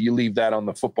 but you leave that on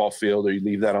the football field or you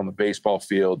leave that on the baseball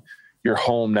field. You're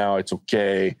home now. It's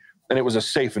okay. And it was a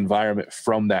safe environment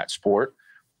from that sport.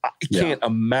 I can't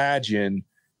imagine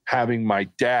having my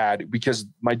dad, because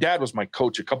my dad was my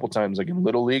coach a couple times, like in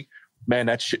Little League. Man,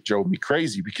 that shit drove me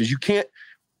crazy because you can't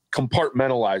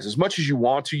compartmentalize as much as you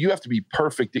want to. You have to be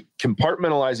perfect at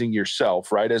compartmentalizing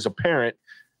yourself, right? As a parent,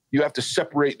 you have to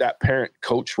separate that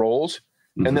parent-coach roles.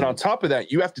 Mm-hmm. And then on top of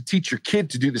that, you have to teach your kid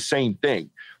to do the same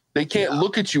thing. They can't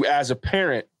look at you as a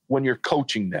parent when you're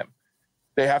coaching them.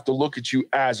 They have to look at you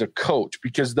as a coach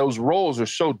because those roles are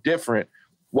so different.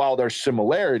 While there's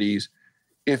similarities,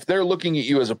 if they're looking at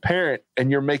you as a parent and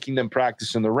you're making them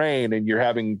practice in the rain and you're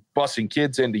having bussing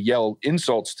kids in to yell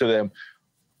insults to them,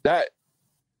 that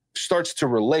starts to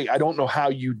relate. I don't know how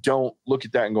you don't look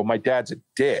at that and go, my dad's a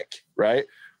dick, right?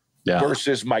 Yeah.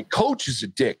 Versus my coach is a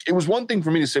dick. It was one thing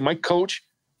for me to say my coach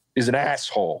is an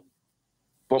asshole,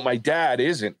 but my dad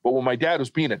isn't. But when my dad was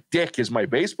being a dick as my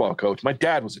baseball coach, my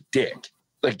dad was a dick.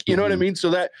 Like, you know what I mean? So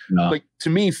that, like,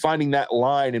 to me, finding that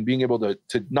line and being able to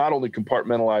not only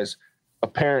compartmentalize a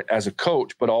parent as a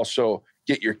coach, but also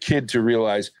get your kid to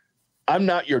realize, I'm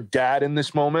not your dad in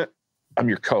this moment. I'm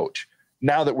your coach.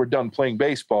 Now that we're done playing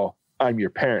baseball, I'm your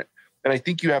parent. And I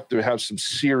think you have to have some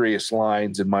serious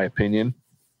lines, in my opinion.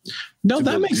 No,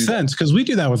 that makes sense because we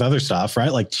do that with other stuff,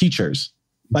 right? Like teachers.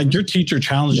 Like your teacher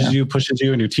challenges you, pushes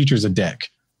you, and your teacher's a dick.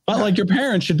 But like your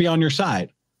parents should be on your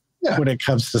side. Yeah. When it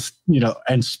comes to, you know,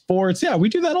 and sports, we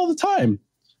do that all the time.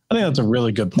 I think that's a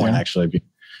really good point, actually.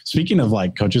 Speaking of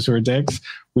like coaches who are dicks,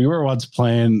 we were once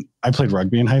playing, I played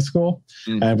rugby in high school,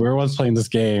 and we were once playing this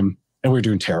game, and we were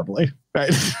doing terribly,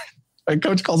 right? And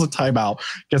coach calls a timeout,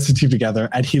 gets the team together,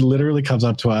 and he literally comes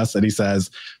up to us and he says,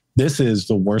 this is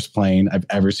the worst playing I've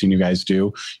ever seen you guys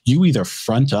do. You either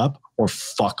front up or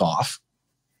fuck off.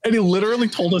 And he literally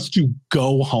told us to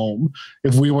go home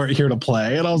if we weren't here to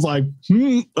play. And I was like,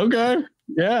 okay,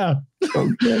 yeah.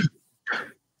 Okay.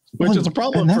 Which is a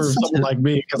problem for someone like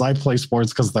me because I play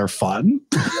sports because they're fun.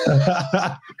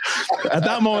 At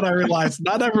that moment, I realized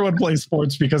not everyone plays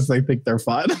sports because they think they're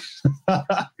fun.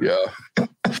 Yeah.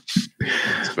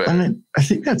 I mean, I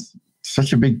think that's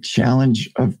such a big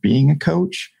challenge of being a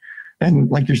coach.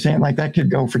 And like you're saying, like that could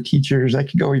go for teachers, that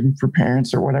could go even for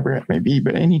parents or whatever it may be.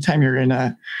 But anytime you're in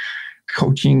a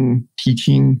coaching,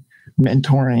 teaching,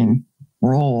 mentoring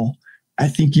role, I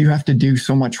think you have to do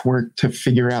so much work to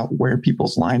figure out where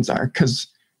people's lines are. Because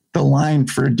the line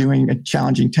for doing a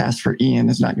challenging task for Ian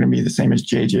is not going to be the same as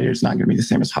JJ. It's not going to be the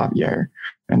same as Javier.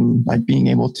 And like being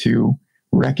able to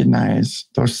recognize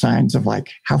those signs of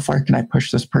like, how far can I push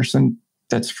this person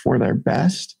that's for their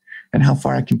best? And how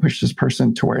far I can push this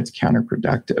person to where it's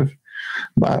counterproductive.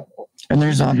 But And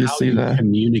there's obviously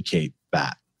communicate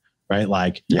that, right?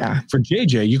 Like, for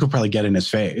JJ, you could probably get in his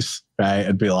face, right?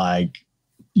 And be like,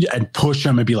 and push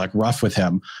him and be like rough with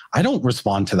him. I don't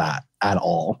respond to that at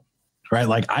all, right?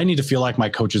 Like, I need to feel like my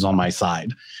coach is on my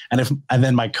side. And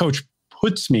then my coach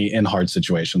puts me in hard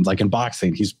situations, like in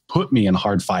boxing, he's put me in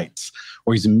hard fights,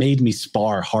 or he's made me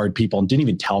spar hard people and didn't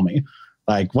even tell me.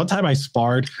 Like, one time I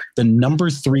sparred the number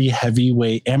 3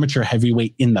 amateur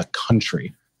heavyweight in the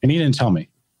country, and he didn't tell me.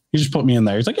 He just put me in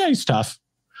there. He's like, yeah, he's tough.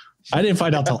 I didn't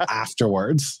find out till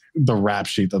afterwards the rap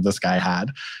sheet that this guy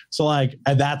had. So like,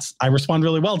 I respond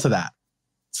really well to that.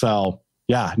 So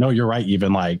yeah, no, you're right.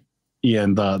 Even like,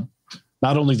 Ian,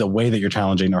 not only the way that you're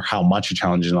challenging or how much you're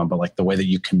challenging them, but like the way that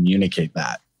you communicate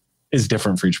that is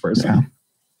different for each person.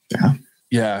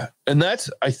 Yeah. And that's,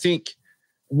 I think,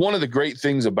 one of the great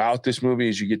things about this movie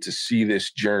is you get to see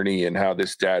this journey and how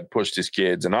this dad pushed his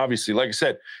kids. And obviously, like I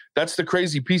said, that's the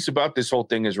crazy piece about this whole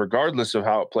thing, is regardless of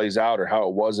how it plays out or how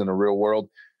it was in the real world,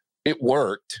 it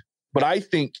worked. But I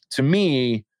think, to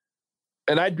me,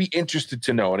 and I'd be interested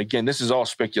to know, and again, this is all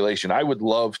speculation, I would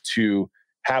love to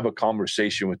have a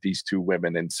conversation with these 2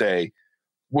 women and say,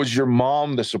 was your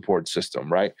mom the support system,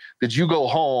 right? Did you go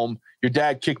home, your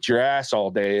dad kicked your ass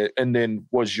all day, and then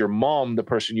was your mom the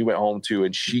person you went home to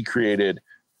and she created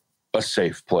a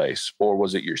safe place? Or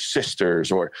was it your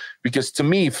sisters? Or, because to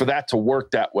me, for that to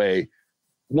work that way,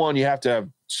 one, you have to have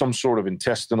some sort of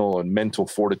intestinal and mental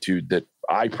fortitude that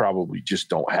I probably just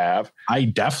don't have. I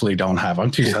definitely don't have.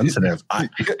 I'm too sensitive. I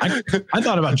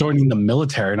thought about joining the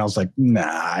military and I was like, nah,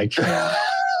 I can't.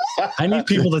 I need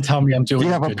people to tell me I'm doing. You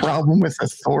have a problem with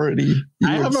authority.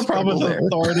 I have a problem with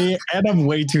authority, and I'm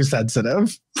way too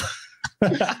sensitive.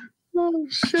 Oh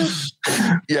shit!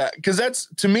 Yeah, because that's,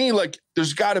 to me, like,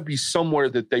 there's got to be somewhere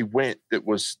that they went that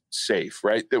was safe,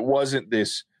 right? That wasn't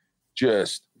this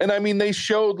just. And I mean, they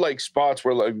showed like spots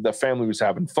where like the family was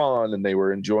having fun and they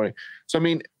were enjoying. So I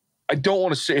mean, I don't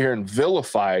want to sit here and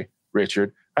vilify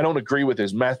Richard. I don't agree with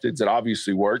his methods that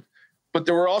obviously worked, but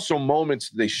there were also moments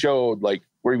they showed like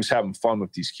where he was having fun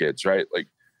with these kids, right? Like,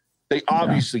 they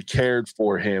obviously cared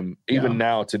for him. Even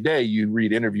now today, you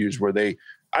read interviews where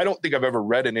I don't think I've ever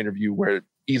read an interview where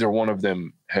either one of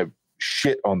them have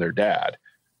shit on their dad,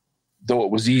 though it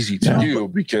was easy to do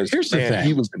because, here's the thing.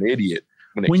 He was an idiot.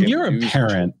 When you're a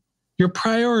parent, your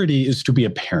priority is to be a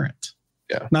parent,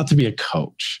 not to be a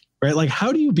coach, right? Like,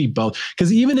 how do you be both?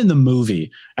 Because even in the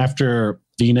movie, after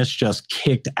Venus just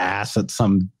kicked ass at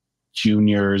some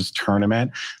juniors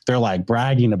tournament, they're like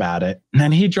bragging about it, and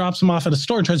then he drops them off at a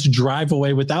store and tries to drive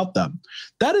away without them.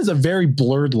 That is a very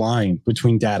blurred line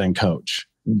between dad and coach,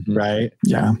 right?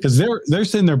 Yeah, because they're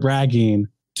sitting there bragging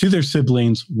to their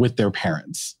siblings with their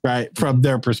parents, right, from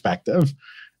their perspective,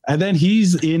 and then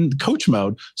he's in coach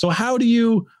mode. So how do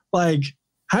you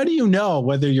know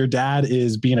whether your dad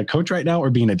is being a coach right now or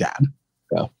being a dad?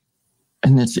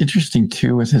 And it's interesting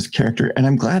too with his character. And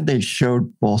I'm glad they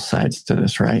showed both sides to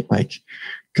this, right? Like,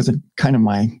 because kind of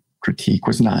my critique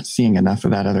was not seeing enough of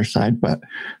that other side, but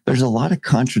there's a lot of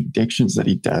contradictions that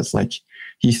he does. Like,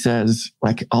 he says,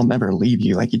 like, I'll never leave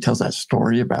you. Like, he tells that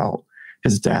story about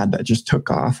his dad that just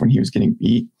took off when he was getting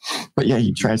beat. But yeah,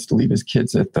 he tries to leave his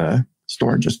kids at the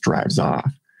store and just drives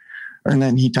off. And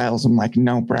then he tells them, like,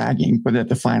 no bragging. But at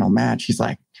the final match, he's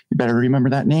like, you better remember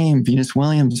that name, Venus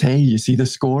Williams. Hey, you see the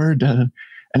score? Duh.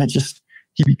 And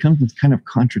he becomes this kind of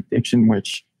contradiction,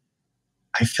 which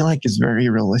I feel like is very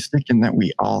realistic in that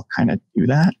we all kind of do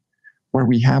that, where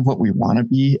we have what we want to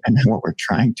be and what we're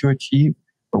trying to achieve,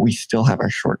 but we still have our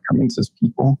shortcomings as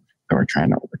people that we're trying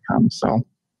to overcome. So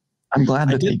I'm glad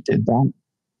that they did that.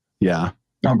 Yeah.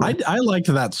 I liked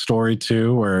that story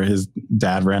too, where his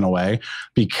dad ran away,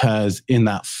 because in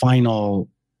that final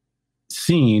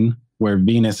scene where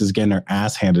Venus is getting her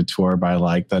ass handed to her by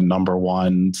like the number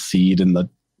 1 seed in the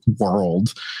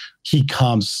world, he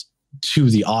comes to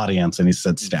the audience and he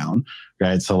sits down,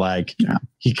 right? So like,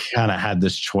 he kind of had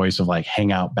this choice of like,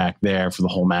 hang out back there for the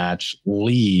whole match,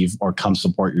 leave, or come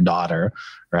support your daughter,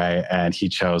 right? And he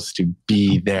chose to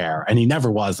be there, and he never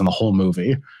was in the whole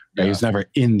movie. Right? He was never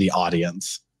in the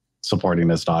audience supporting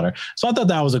his daughter. So I thought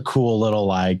that was a cool little,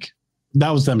 like,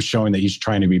 that was them showing that he's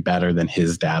trying to be better than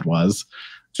his dad was.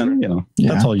 And,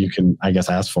 that's all you can, I guess,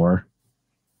 ask for.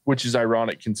 Which is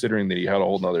ironic considering that he had a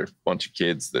whole nother bunch of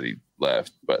kids that he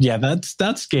left. But yeah,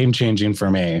 that's game changing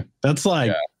for me. That's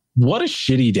like, what a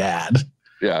shitty dad.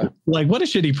 Yeah. Like, what a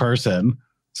shitty person.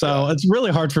 So it's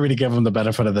really hard for me to give him the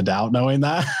benefit of the doubt knowing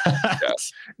that.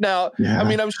 Now, I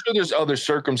mean, I'm sure there's other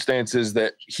circumstances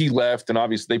that he left, and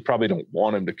obviously they probably don't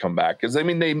want him to come back. Because, I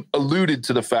mean, they alluded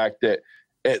to the fact that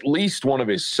at least one of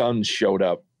his sons showed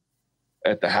up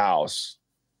at the house.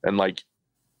 And, like,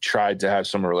 tried to have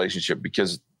some relationship,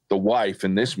 because the wife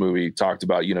in this movie talked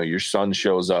about, your son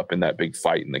shows up in that big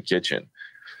fight in the kitchen.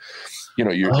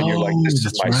 And you're like, this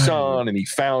is my son and he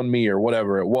found me, or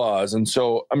whatever it was. And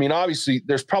so, I mean, obviously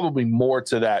there's probably more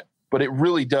to that, but it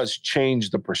really does change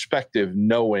the perspective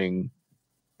knowing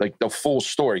like the full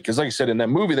story. Because like I said, in that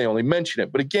movie, they only mention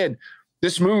it. But again,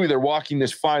 this movie, they're walking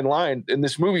this fine line, and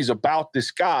this movie's about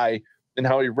this guy and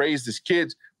how he raised his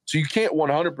kids. So you can't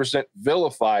 100%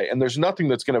 vilify, and there's nothing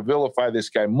that's going to vilify this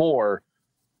guy more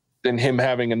than him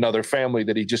having another family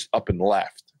that he just up and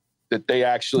left, that they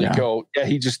actually go, yeah,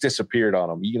 he just disappeared on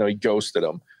him. He ghosted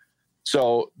him.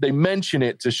 So they mention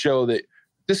it to show that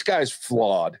this guy's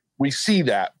flawed. We see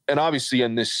that. And obviously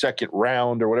in this second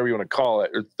round, or whatever you want to call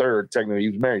it, or third, technically, he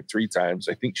was married 3 times.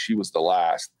 I think she was the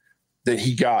last, that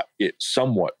he got it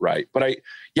somewhat right. But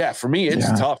for me, it's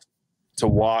tough to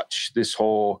watch this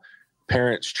whole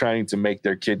parents trying to make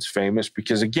their kids famous.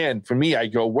 Because again, for me, I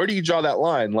go, where do you draw that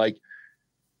line? Like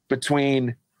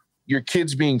between your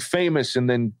kids being famous and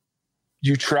then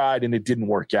you tried and it didn't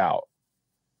work out,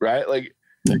 right? Like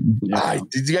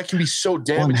that can be so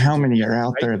damaging. And how many are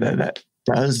out there that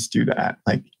does do that?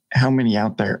 Like how many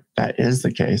out there that is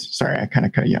the case? Sorry, I kind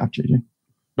of cut you off, JJ.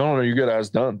 No, you're good. I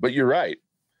was done. But you're right.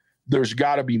 There's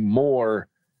got to be more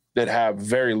that have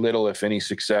very little, if any,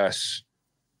 success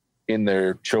in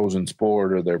their chosen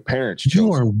sport or their parents' chosen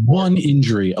You are one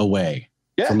injury away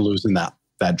from losing that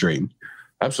dream.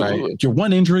 Absolutely. Right? You're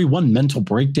one injury, one mental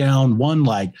breakdown,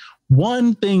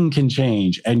 one thing can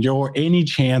change, and any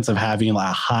chance of having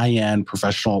a high-end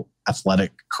professional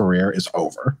athletic career is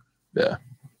over. Yeah.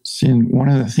 See, one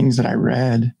of the things that I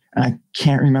read, and I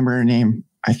can't remember her name.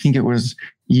 I think it was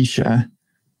Isha,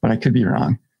 but I could be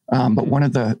wrong. But one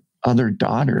of the other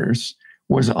daughters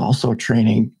was also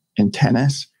training in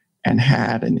tennis and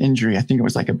had an injury. I think it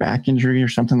was like a back injury or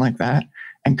something like that,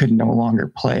 and could no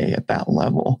longer play at that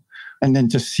level. And then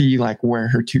to see like where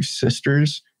her 2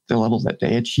 sisters, the level that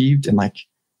they achieved, and like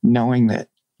knowing that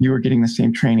you were getting the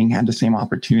same training, had the same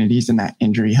opportunities, and that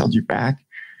injury held you back,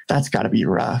 that's got to be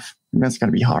rough. That's got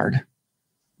to be hard.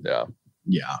 Yeah.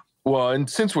 Yeah. Well, and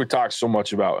since we talked so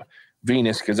much about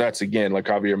Venus, because that's, again, like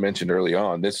Javier mentioned early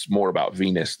on, this is more about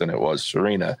Venus than it was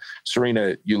Serena.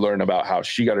 Serena, you learn about how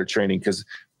she got her training, because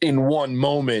in one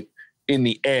moment in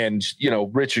the end,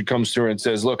 Richard comes through and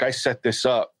says, look, I set this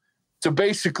up to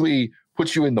basically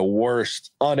put you in the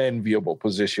worst, unenviable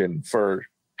position for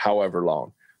however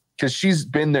long. Because she's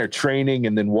been there training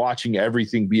and then watching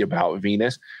everything be about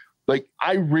Venus. Like,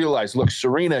 I realized, look,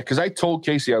 Serena, because I told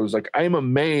Casey, I was like, I'm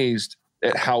amazed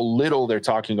at how little they're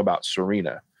talking about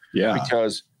Serena. Yeah.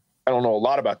 Because I don't know a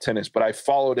lot about tennis, but I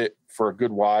followed it for a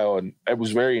good while, and I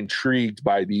was very intrigued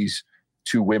by these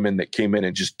 2 women that came in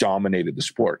and just dominated the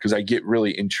sport. Because I get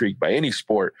really intrigued by any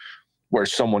sport where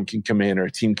someone can come in or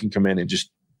a team can come in and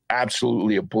just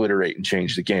absolutely obliterate and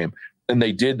change the game. And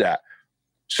they did that.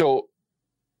 So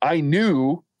I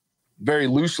knew very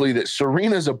loosely that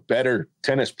Serena's a better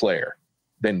tennis player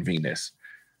than Venus.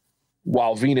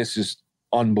 While Venus is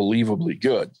unbelievably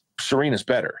good, Serena's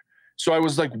better. So I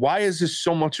was like, why is this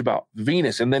so much about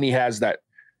Venus? And then he has that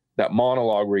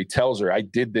monologue where he tells her, I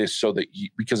did this so that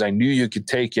because I knew you could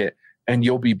take it and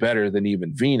you'll be better than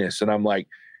even Venus. And I'm like,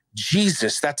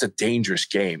 Jesus, that's a dangerous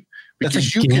game. Because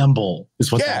that's a gamble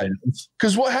is what that is.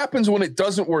 Because what happens when it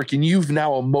doesn't work and you've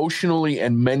now emotionally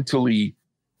and mentally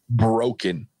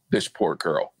broken this poor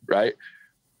girl, right?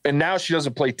 And now she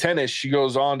doesn't play tennis. She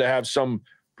goes on to have some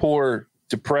poor,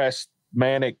 depressed,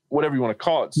 manic, whatever you want to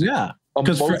call it. Yeah.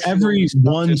 Because for every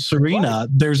one Serena,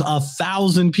 there's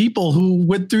 1,000 people who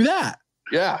went through that.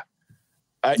 Yeah.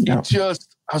 I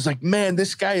was like, man,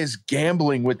 this guy is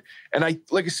gambling with, and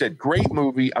like I said, great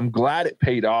movie. I'm glad it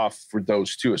paid off for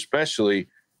those 2, especially,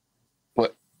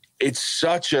 but it's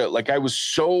such I was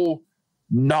so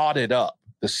knotted up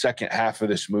the second half of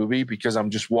this movie, because I'm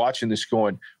just watching this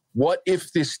going, what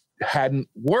if this hadn't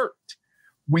worked?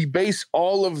 We base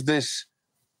all of this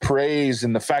praise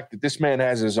and the fact that this man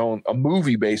has a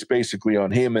movie based basically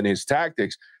on him and his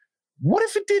tactics. What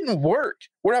if it didn't work?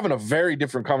 We're having a very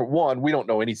different conversation. One, we don't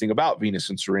know anything about Venus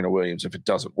and Serena Williams if it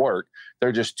doesn't work.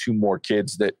 They're just 2 more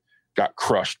kids that got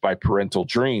crushed by parental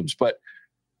dreams. But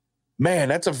man,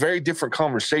 that's a very different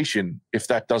conversation if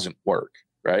that doesn't work,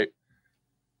 right?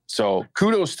 So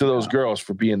kudos to those girls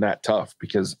for being that tough,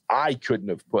 because I couldn't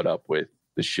have put up with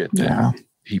the shit that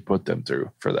he put them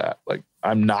through for that. Like,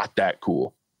 I'm not that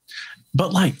cool.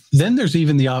 But then there's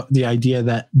even the idea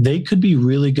that they could be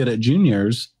really good at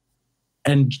juniors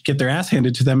and get their ass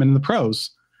handed to them in the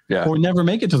pros, or never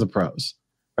make it to the pros,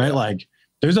 right? Yeah. Like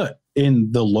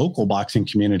in the local boxing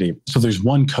community. So there's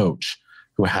one coach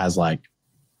who has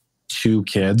two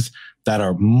kids that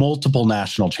are multiple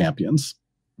national champions,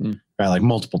 right? Like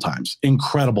multiple times,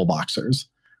 incredible boxers.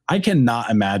 I cannot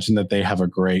imagine that they have a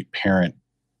great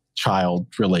parent-child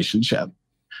relationship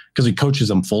because he coaches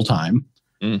them full time,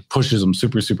 pushes them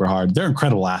super, super hard. They're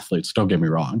incredible athletes. Don't get me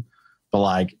wrong. But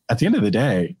like at the end of the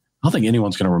day, I don't think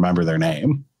anyone's going to remember their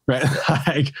name, right?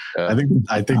 Like, I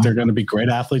think they're going to be great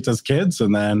athletes as kids.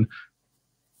 And then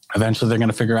eventually they're going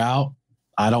to figure out,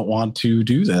 I don't want to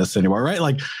do this anymore, right?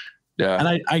 Like,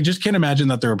 and I just can't imagine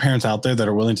that there are parents out there that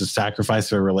are willing to sacrifice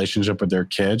their relationship with their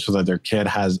kid so that their kid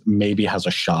has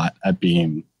a shot at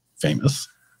being famous.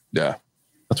 Yeah.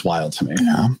 That's wild to me.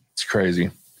 Yeah. It's crazy.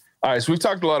 All right. So we've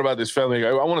talked a lot about this family.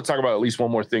 I want to talk about at least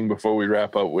one more thing before we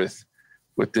wrap up with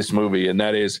this movie. And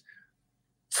that is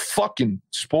fucking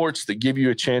sports that give you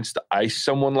a chance to ice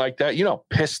someone like that. You know how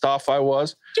pissed off I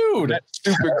was? Dude, that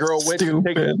stupid girl went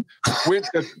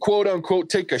to quote unquote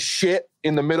take a shit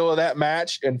in the middle of that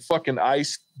match and fucking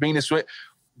ice Venus with.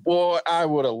 Boy, I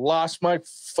would have lost my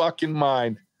fucking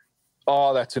mind.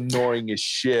 Oh, that's annoying as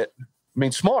shit. I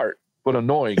mean, smart, but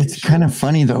annoying. It's kind of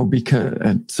funny though, because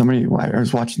I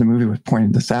was watching the movie, was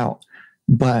pointing this out.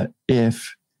 But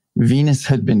if Venus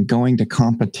had been going to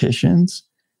competitions,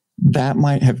 that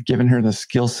might have given her the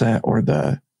skill set or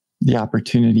the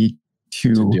opportunity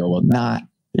to deal with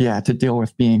to deal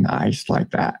with being iced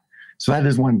like that. So that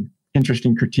is one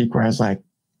interesting critique where I was like,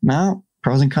 no,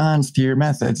 pros and cons to your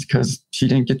methods, because she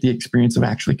didn't get the experience of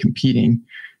actually competing.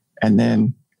 And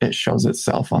then it shows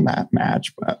itself on that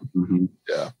match. But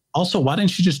also, why didn't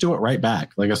she just do it right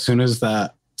back? Like as soon as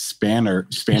that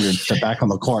Spaniard stepped back on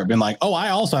the court, been like, oh, I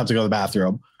also have to go to the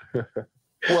bathroom.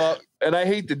 Well, and I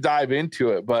hate to dive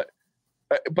into it, but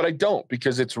I don't,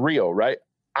 because it's real, right?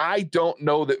 I don't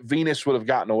know that Venus would have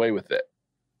gotten away with it.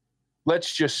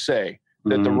 Let's just say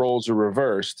that the roles are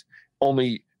reversed.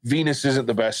 Only Venus isn't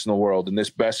the best in the world, and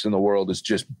this best in the world is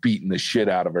just beating the shit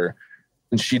out of her.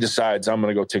 And she decides, I'm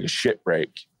going to go take a shit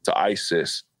break to ice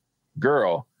this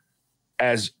girl.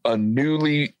 As a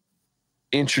newly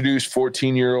introduced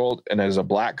 14-year-old and as a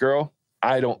black girl,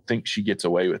 I don't think she gets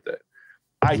away with it.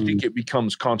 I think it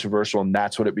becomes controversial, and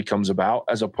that's what it becomes about,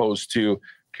 as opposed to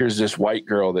here's this white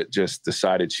girl that just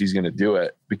decided she's going to do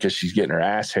it because she's getting her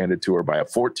ass handed to her by a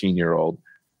 14-year-old.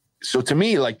 So to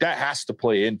me, like, that has to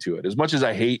play into it. As much as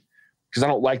I hate, because I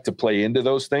don't like to play into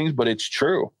those things, but it's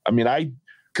true. I mean,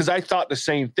 because I thought the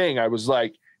same thing. I was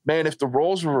like, man, if the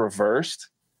roles were reversed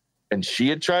and she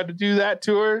had tried to do that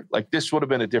to her, like, this would have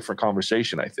been a different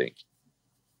conversation, I think.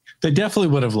 They definitely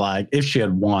would have, like, if she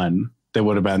had won, they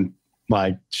would have been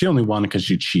like, she only won because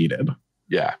she cheated.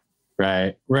 Yeah.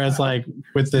 Right. Whereas like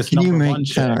with this, can you make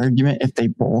that argument if they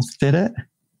both did it?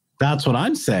 That's what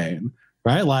I'm saying.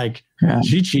 Right. Like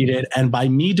she cheated. And by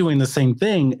me doing the same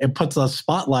thing, it puts a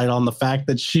spotlight on the fact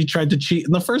that she tried to cheat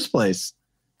in the first place.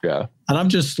 Yeah. And I'm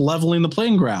just leveling the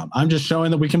playing ground. I'm just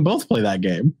showing that we can both play that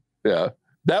game. Yeah.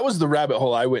 That was the rabbit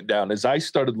hole I went down as I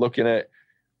started looking at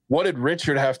what did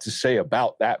Richard have to say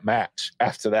about that match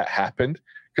after that happened?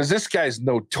 Because this guy's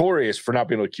notorious for not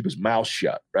being able to keep his mouth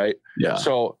shut, right? Yeah.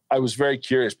 So I was very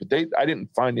curious, but I didn't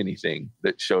find anything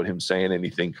that showed him saying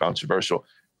anything controversial,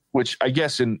 which I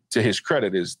guess to his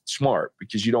credit is smart,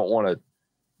 because you don't want to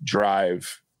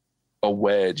drive a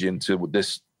wedge into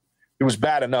this. It was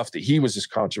bad enough that he was as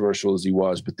controversial as he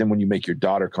was, but then when you make your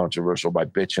daughter controversial by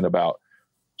bitching about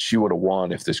she would have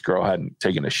won if this girl hadn't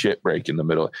taken a shit break in the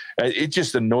middle, it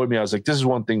just annoyed me. I was like, this is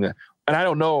one thing that, and I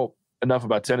don't know enough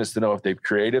about tennis to know if they've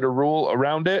created a rule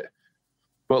around it,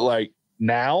 but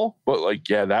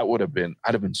yeah, that would have been,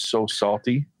 I'd have been so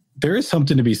salty. There is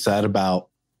something to be said about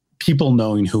people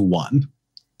knowing who won.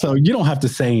 So you don't have to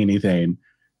say anything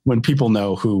when people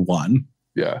know who won.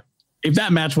 Yeah. If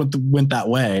that match went that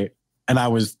way and I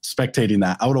was spectating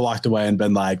that, I would have walked away and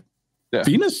been like,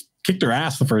 Venus kicked her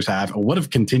ass the first half and would have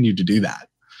continued to do that.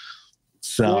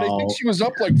 So I think she was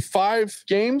up like 5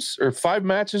 games or 5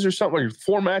 matches or something, like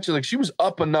 4 matches. Like she was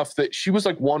up enough that she was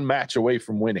like 1 match away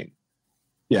from winning.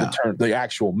 Yeah. The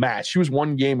actual match. She was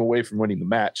 1 game away from winning the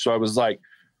match. So I was like,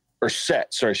 or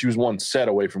set. Sorry, she was 1 set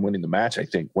away from winning the match, I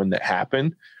think, when that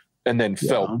happened, and then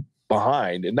fell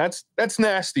behind. And that's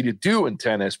nasty to do in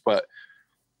tennis, but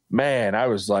man, I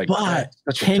was like, but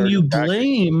can you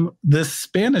blame this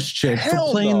Spanish chick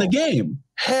for playing the game?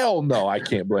 Hell no, I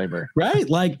can't blame her. Right?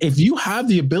 Like, if you have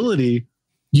the ability,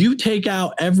 you take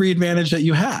out every advantage that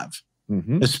you have,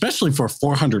 especially for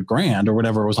 $400,000 or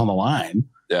whatever was on the line.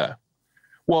 Yeah.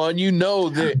 Well, and you know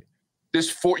that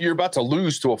you're about to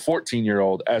lose to a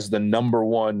 14-year-old as the number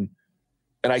one.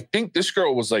 And I think this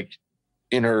girl was like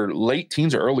in her late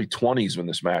teens or early 20s when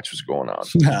this match was going on.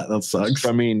 Yeah, that sucks. So,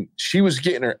 I mean, she was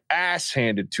getting her ass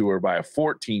handed to her by a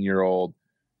 14-year-old.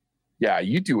 Yeah,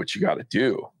 you do what you got to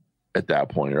do at that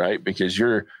point, right? Because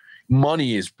your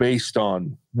money is based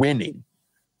on winning,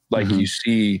 like you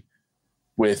see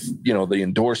with, you know, the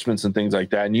endorsements and things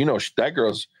like that. And, you know, that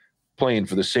girl's playing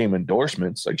for the same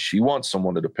endorsements. Like, she wants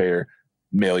someone to pay her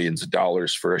millions of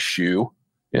dollars for a shoe,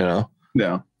 you know?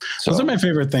 Yeah. So, those are my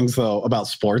favorite things, though, about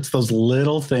sports. Those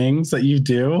little things that you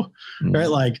do, right?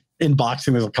 Like in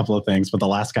boxing, there's a couple of things, but the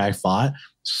last guy I fought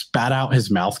spat out his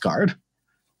mouth guard.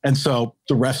 And so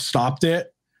the ref stopped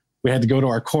it. We had to go to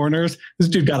our corners. This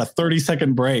dude got a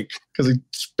 30-second break because he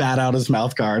spat out his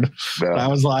mouth guard. Yeah. And I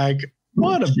was like,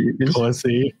 what a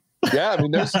pussy. Yeah, I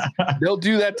mean, they'll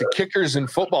do that to kickers in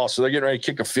football. So they're getting ready to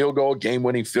kick a field goal,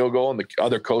 game-winning field goal, and the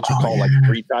other coach will call like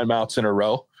 3 timeouts in a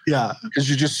row. Yeah. Because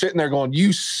you're just sitting there going,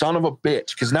 you son of a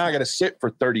bitch. Because now I got to sit for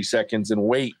 30 seconds and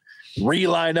wait,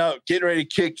 reline up, getting ready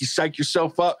to kick. You psych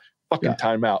yourself up. Fucking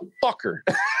timeout. Fucker.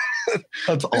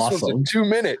 That's awesome. This was a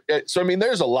 2-minute. So, I mean,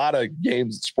 there's a lot of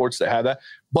games and sports that have that.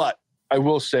 But I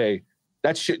will say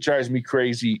that shit drives me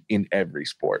crazy in every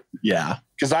sport. Yeah.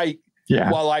 Because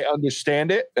while I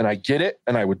understand it and I get it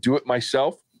and I would do it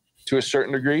myself to a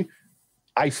certain degree,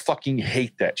 I fucking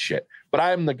hate that shit. But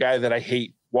I'm the guy that I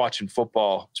hate watching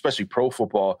football, especially pro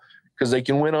football, because they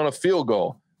can win on a field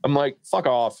goal. I'm like, fuck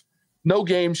off. No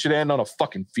game should end on a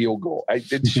fucking field goal.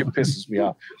 It shit pisses me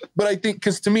off. But I think,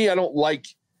 because to me, I don't like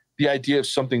the idea of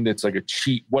something that's like a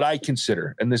cheap, what I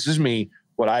consider, and this is me,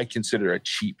 what I consider a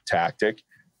cheap tactic.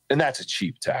 And that's a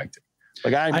cheap tactic.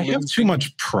 Like I have too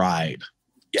much pride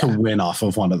to win off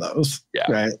of one of those.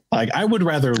 Yeah. Right. Like I would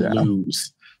rather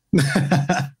lose.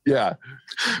 Yeah.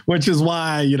 Which is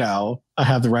why, you know, I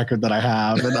have the record that I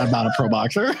have and I'm not a pro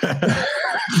boxer. I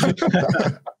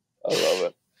love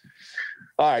it.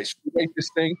 All right. Should we rate this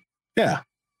thing? Yeah.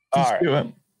 All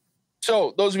right.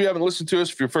 So those of you who haven't listened to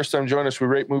us, if you're first time joining us, we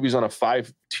rate movies on a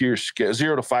 5-tier scale,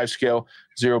 0 to 5 scale,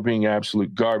 0 being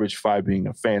absolute garbage, 5 being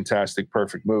a fantastic,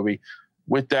 perfect movie.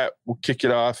 With that, we'll kick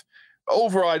it off.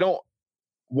 Overall, I don't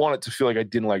want it to feel like I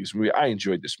didn't like this movie. I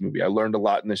enjoyed this movie. I learned a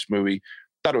lot in this movie.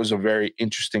 Thought it was a very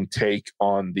interesting take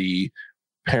on the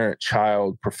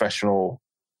parent-child, professional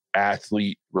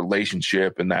athlete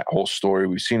relationship and that whole story.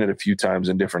 We've seen it a few times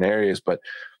in different areas, but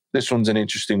this one's an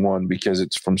interesting one because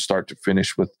it's from start to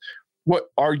finish with what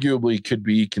arguably could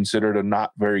be considered a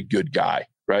not very good guy,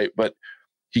 right? But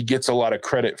he gets a lot of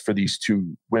credit for these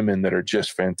 2 women that are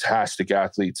just fantastic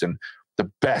athletes and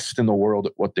the best in the world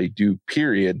at what they do,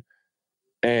 period.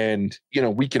 And, you know,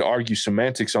 we could argue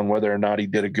semantics on whether or not he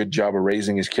did a good job of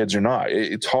raising his kids or not.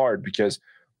 It's hard because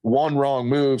one wrong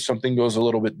move, something goes a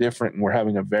little bit different, and we're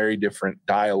having a very different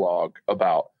dialogue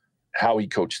about how he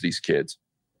coached these kids.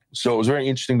 So it was very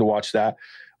interesting to watch that.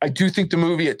 I do think the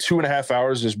movie at 2.5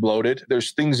 hours is bloated.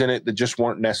 There's things in it that just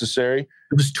weren't necessary.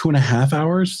 It was 2.5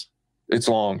 hours? It's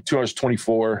long, 2 hours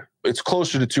 24. It's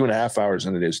closer to 2.5 hours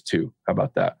than it is 2. How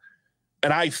about that?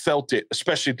 And I felt it,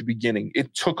 especially at the beginning.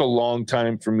 It took a long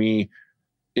time for me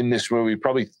in this movie,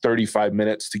 probably 35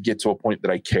 minutes to get to a point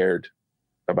that I cared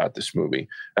about this movie.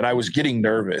 And I was getting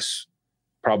nervous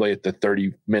probably at the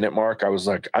 30-minute mark. I was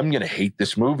like, I'm going to hate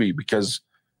this movie because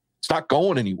it's not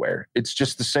going anywhere. It's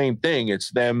just the same thing. It's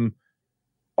them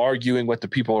arguing with the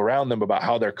people around them about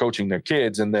how they're coaching their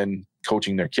kids and then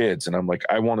coaching their kids. And I'm like,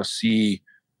 I want to see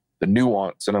the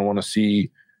nuance and I want to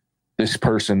see this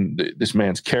person, this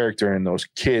man's character and those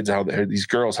kids, these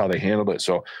girls, how they handled it.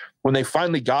 So when they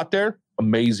finally got there,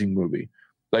 amazing movie.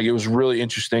 Like, it was really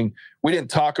interesting. We didn't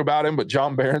talk about him, but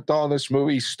John Barenthal in this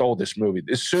movie stole this movie.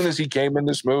 As soon as he came in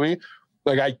this movie,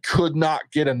 like, I could not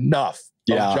get enough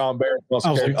of John Barenthal's character.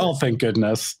 I was like, oh, thank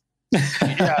goodness.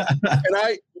 Yeah.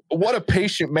 And what a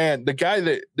patient man. The guy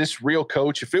that this real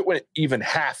coach, if it went even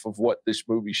half of what this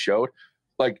movie showed,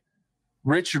 like,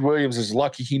 Richard Williams is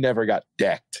lucky he never got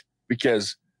decked.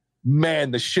 Because,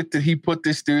 man, the shit that he put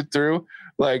this dude through,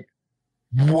 like,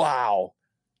 wow.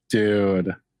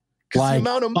 Dude. Because the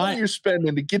amount of money you're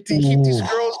spending to get to keep these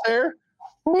girls there.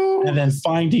 Woo. And then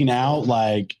finding out,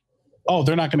 like, oh,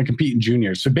 they're not going to compete in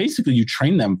juniors. So basically you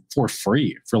train them for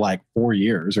free for like 4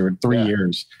 years or 3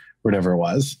 years, whatever it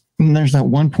was. And there's that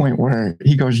one point where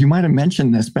he goes, you might have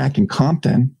mentioned this back in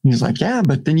Compton. He's like, yeah,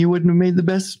 but then you wouldn't have made the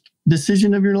best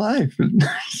decision of your life.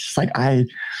 It's just like, I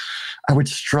would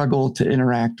struggle to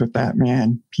interact with that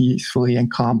man peacefully and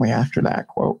calmly after that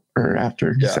quote or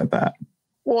after he said that.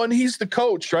 Well, and he's the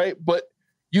coach, right? But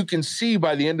you can see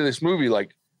by the end of this movie,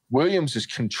 like, Williams is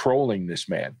controlling this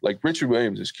man. Like, Richard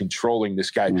Williams is controlling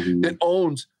this guy that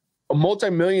owns a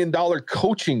multi-million-dollar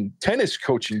tennis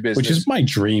coaching business. Which is my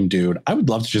dream, dude. I would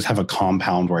love to just have a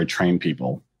compound where I train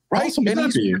people. Right? Awesome, and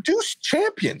he's produced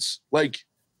champions, like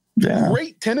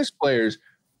great tennis players.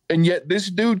 And yet this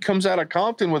dude comes out of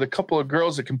Compton with a couple of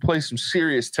girls that can play some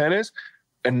serious tennis.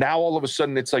 And now all of a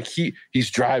sudden it's like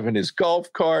he's driving his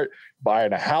golf cart,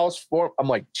 buying a house for him. I'm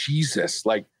like, Jesus,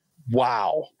 like,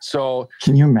 wow. So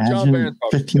can you imagine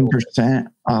 15%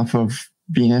 off of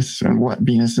Venus and what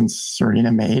Venus and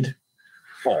Serena made?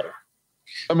 Oh.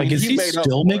 I mean, like, is he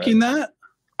still making that?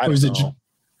 I don't know.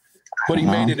 But he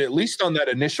made it at least on that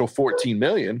initial 14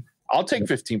 million. I'll take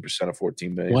 15% of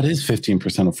 14 million. What is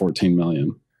 15% of 14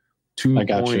 million? I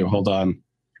got you. Hold on.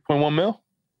 2.1 mil?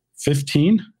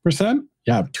 15%?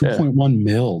 Yeah, 2.1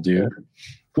 mil, dude. Yeah.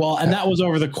 Well, and that was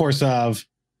over the course of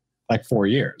like 4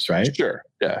 years, right? Sure.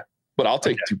 Yeah. But I'll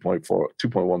take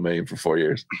 2.1 million for 4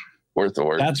 years worth of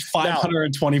work. That's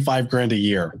 525 grand a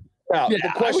year. Now,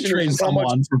 the question is how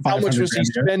much was he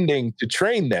spending to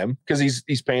train them? Because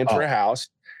he's paying for a house.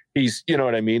 He's, you know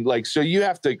what I mean? Like, so you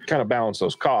have to kind of balance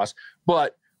those costs.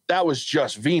 But that was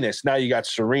just Venus. Now you got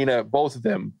Serena. Both of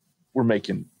them were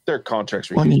making their contracts.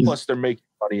 Plus they're making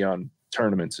money on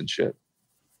tournaments and shit.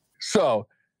 So,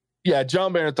 yeah,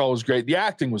 John Barenthal was great. The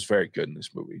acting was very good in this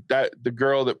movie. The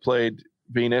girl that played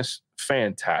Venus,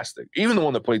 fantastic. Even the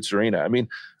one that played Serena. I mean,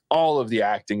 all of the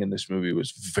acting in this movie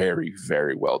was very,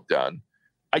 very well done.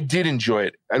 I did enjoy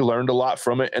it. I learned a lot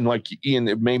from it. And like Ian,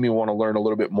 it made me want to learn a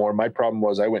little bit more. My problem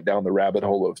was I went down the rabbit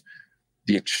hole of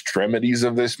the extremities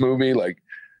of this movie. Like,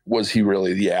 was he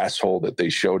really the asshole that they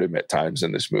showed him at times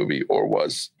in this movie? Or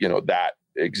was, that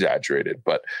exaggerated?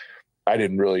 But I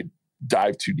didn't really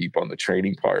dive too deep on the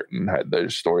training part and had the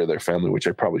story of their family, which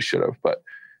I probably should have. But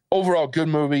overall, good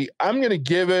movie. I'm going to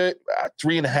give it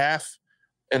 3.5.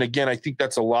 And again, I think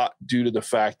that's a lot due to the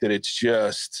fact that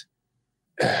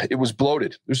it was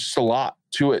bloated. There's just a lot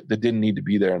to it that didn't need to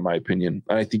be there, in my opinion.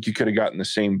 And I think you could have gotten the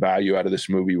same value out of this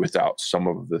movie without some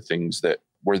of the things that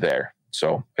were there.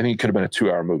 So I think it could have been a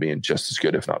 2-hour movie and just as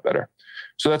good, if not better.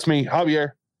 So that's me.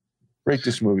 Javier, rate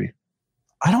this movie.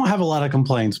 I don't have a lot of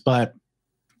complaints, but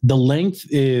the length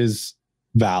is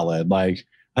valid. Like,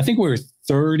 I think we're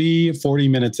 30, 40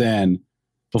 minutes in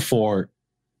before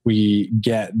we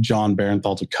get John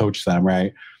Barenthal to coach them,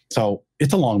 right? So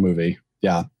it's a long movie.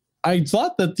 Yeah. I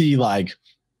thought that the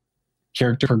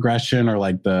character progression or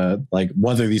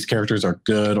whether these characters are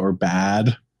good or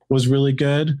bad was really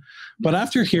good. But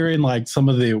after hearing some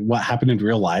of what happened in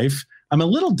real life, I'm a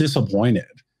little disappointed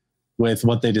with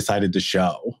what they decided to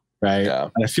show, right? Yeah.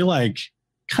 And I feel like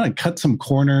kind of cut some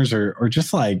corners or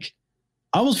just I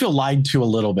almost feel lied to a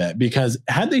little bit, because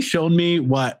had they shown me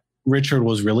what Richard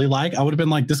was really like, I would have been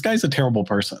like, this guy's a terrible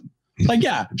person. Like,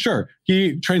 yeah, sure,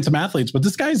 he trained some athletes, but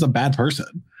this guy's a bad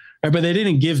person. Right, but they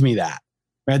didn't give me that.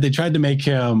 Right? They tried to make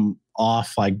him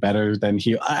off better than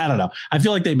he. I don't know. I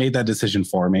feel like they made that decision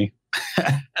for me,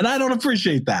 and I don't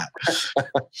appreciate that.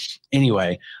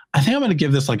 Anyway, I think I'm going to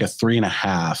give this a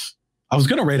 3.5. I was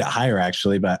going to rate it higher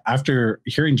actually, but after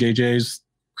hearing JJ's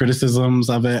criticisms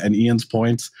of it and Ian's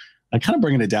points, I'm kind of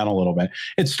bringing it down a little bit.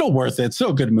 It's still worth it. It's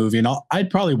still a good movie, and I'd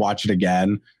probably watch it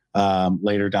again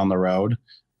later down the road.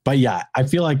 But yeah, I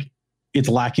feel like it's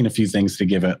lacking a few things to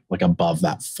give it above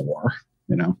that 4,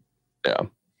 Yeah,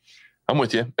 I'm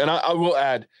with you. And I will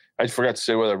add, I forgot to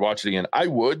say whether I'd watch it again. I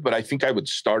would, but I think I would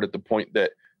start at the point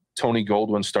that Tony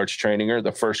Goldwyn starts training her,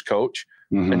 the first coach,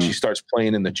 and she starts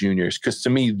playing in the juniors. Because to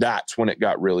me, that's when it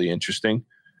got really interesting.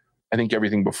 I think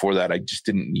everything before that, I just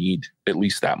didn't need at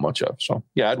least that much of. So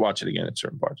yeah, I'd watch it again at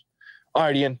certain parts. All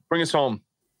right, Ian, bring us home.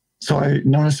 So I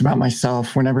noticed about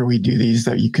myself, whenever we do these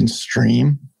that you can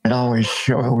stream, it always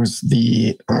shows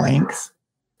the length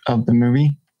of the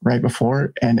movie right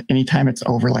before. And anytime it's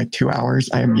over 2 hours,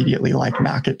 I immediately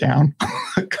knock it down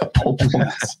a couple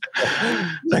points.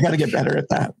 I got to get better at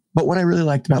that. But what I really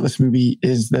liked about this movie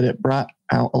is that it brought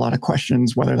out a lot of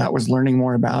questions, whether that was learning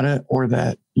more about it or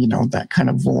that, that kind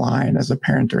of line as a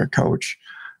parent or a coach.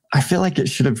 I feel like it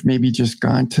should have maybe just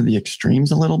gone to the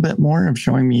extremes a little bit more of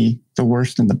showing me the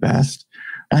worst and the best.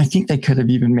 And I think they could have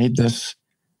even made this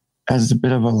as a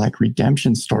bit of a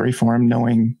redemption story for him,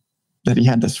 knowing that he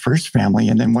had this first family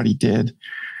and then what he did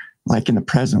in the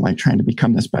present, trying to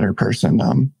become this better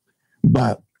person.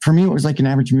 But for me, it was an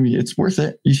average movie. It's worth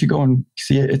it. You should go and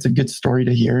see it. It's a good story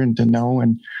to hear and to know.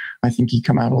 And I think you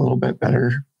come out a little bit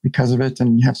better because of it.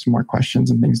 And you have some more questions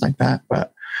and things like that.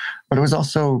 But it was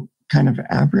also kind of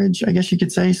average, I guess you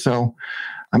could say. So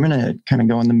I'm going to kind of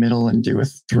go in the middle and do a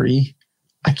 3.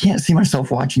 I can't see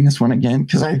myself watching this one again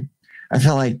because I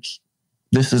feel like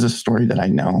this is a story that I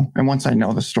know. And once I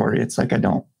know the story, it's I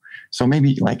don't So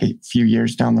maybe like a few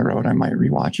years down the road, I might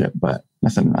rewatch it, but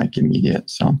nothing like immediate.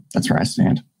 So that's where I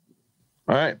stand.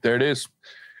 All right, there it is.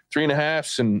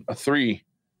 3.5s and a 3.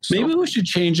 So, maybe we should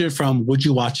change it from would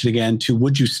you watch it again to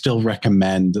would you still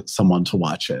recommend someone to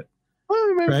watch it?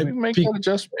 Well, maybe we can make that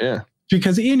adjustment. Yeah.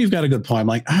 Because Ian, you've got a good point. I'm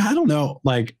like, I don't know.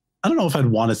 Like, I don't know if I'd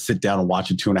want to sit down and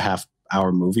watch a 2.5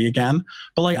 hour movie again,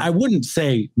 but like, I wouldn't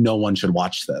say no one should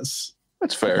watch this.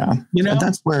 That's fair. Yeah. You know, and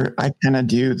that's where I kind of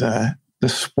do the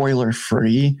spoiler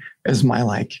free is my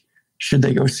like, should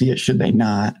they go see it? Should they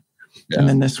not? Yeah. And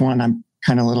then this one, I'm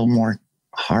kind of a little more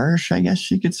harsh, I guess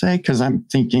you could say, because I'm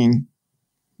thinking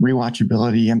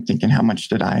rewatchability. I'm thinking how much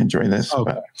did I enjoy this?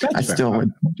 Okay. But I still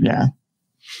would, yeah.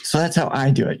 So that's how I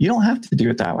do it. You don't have to do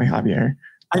it that way, Javier.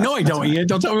 I know I don't, Ian.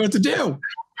 Don't tell me what to do.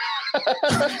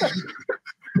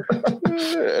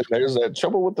 There's that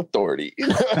trouble with authority.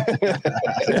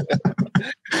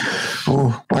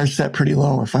 Oh, bar set pretty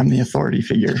low if I'm the authority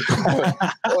figure.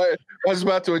 I was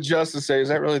about to adjust and say, is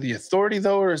that really the authority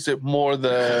though, or is it more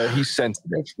the he's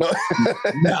sensitive? No.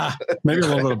 Nah, maybe a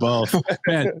little bit of both.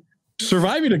 Man,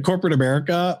 surviving in corporate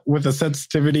America with a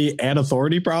sensitivity and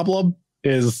authority problem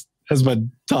has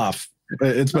been tough.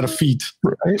 It's been a feat.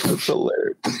 Right? That's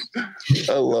hilarious.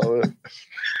 I love it.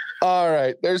 All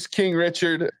right. There's King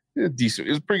Richard. Decent.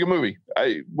 It was a pretty good movie.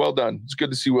 Well done. It's good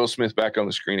to see Will Smith back on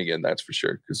the screen again. That's for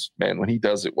sure. Because man, when he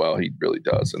does it well, he really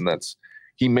does. And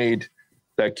he made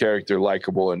that character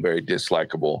likable and very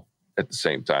dislikable at the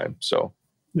same time. So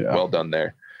yeah. Well done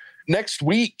there. Next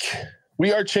week,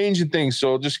 we are changing things.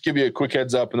 So I'll just give you a quick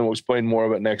heads up and then we'll explain more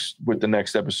about with the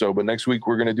next episode. But next week,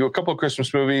 we're going to do a couple of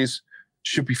Christmas movies.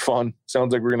 Should be fun.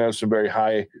 Sounds like we're going to have some very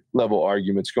high level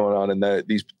arguments going on in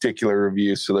these particular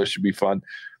reviews. So that should be fun.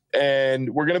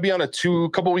 And we're going to be on a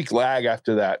couple week lag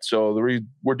after that. So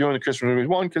we're doing the Christmas movies,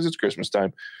 1, because it's Christmas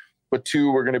time. But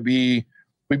 2,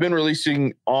 we've been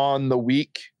releasing on the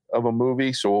week of a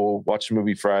movie. So we'll watch the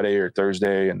movie Friday or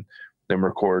Thursday and then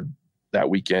record that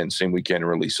weekend, same weekend, and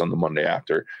release on the Monday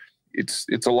after. It's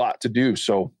a lot to do.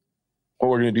 So what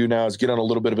we're going to do now is get on a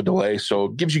little bit of a delay. So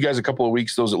it gives you guys a couple of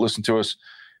weeks, those that listen to us,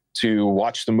 to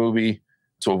watch the movie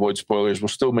to avoid spoilers. We'll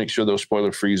still make sure those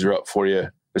spoiler frees are up for you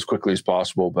as quickly as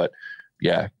possible. But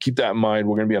yeah, keep that in mind.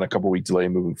 We're going to be on a couple of week delay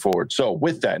moving forward. So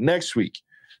with that, next week,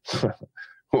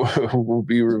 we'll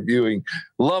be reviewing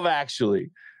Love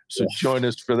Actually. So join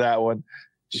us for that one.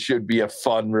 Should be a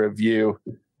fun review.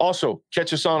 Also,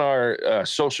 catch us on our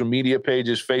social media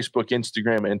pages, Facebook,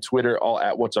 Instagram, and Twitter, all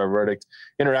at What's Our Verdict.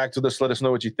 Interact with us. Let us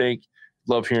know what you think.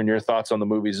 Love hearing your thoughts on the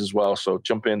movies as well. So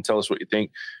jump in, tell us what you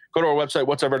think. Go to our website,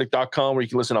 whatsourverdict.com, where you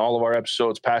can listen to all of our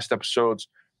episodes, past episodes.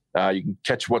 You can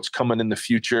catch what's coming in the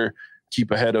future. Keep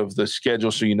ahead of the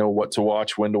schedule so you know what to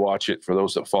watch, when to watch it for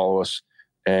those that follow us.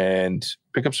 And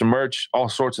pick up some merch, all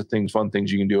sorts of things, fun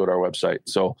things you can do at our website.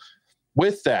 So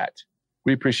with that,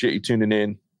 we appreciate you tuning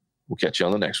in. We'll catch you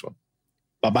on the next one.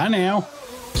 Bye-bye now.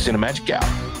 Cinemagic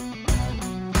out.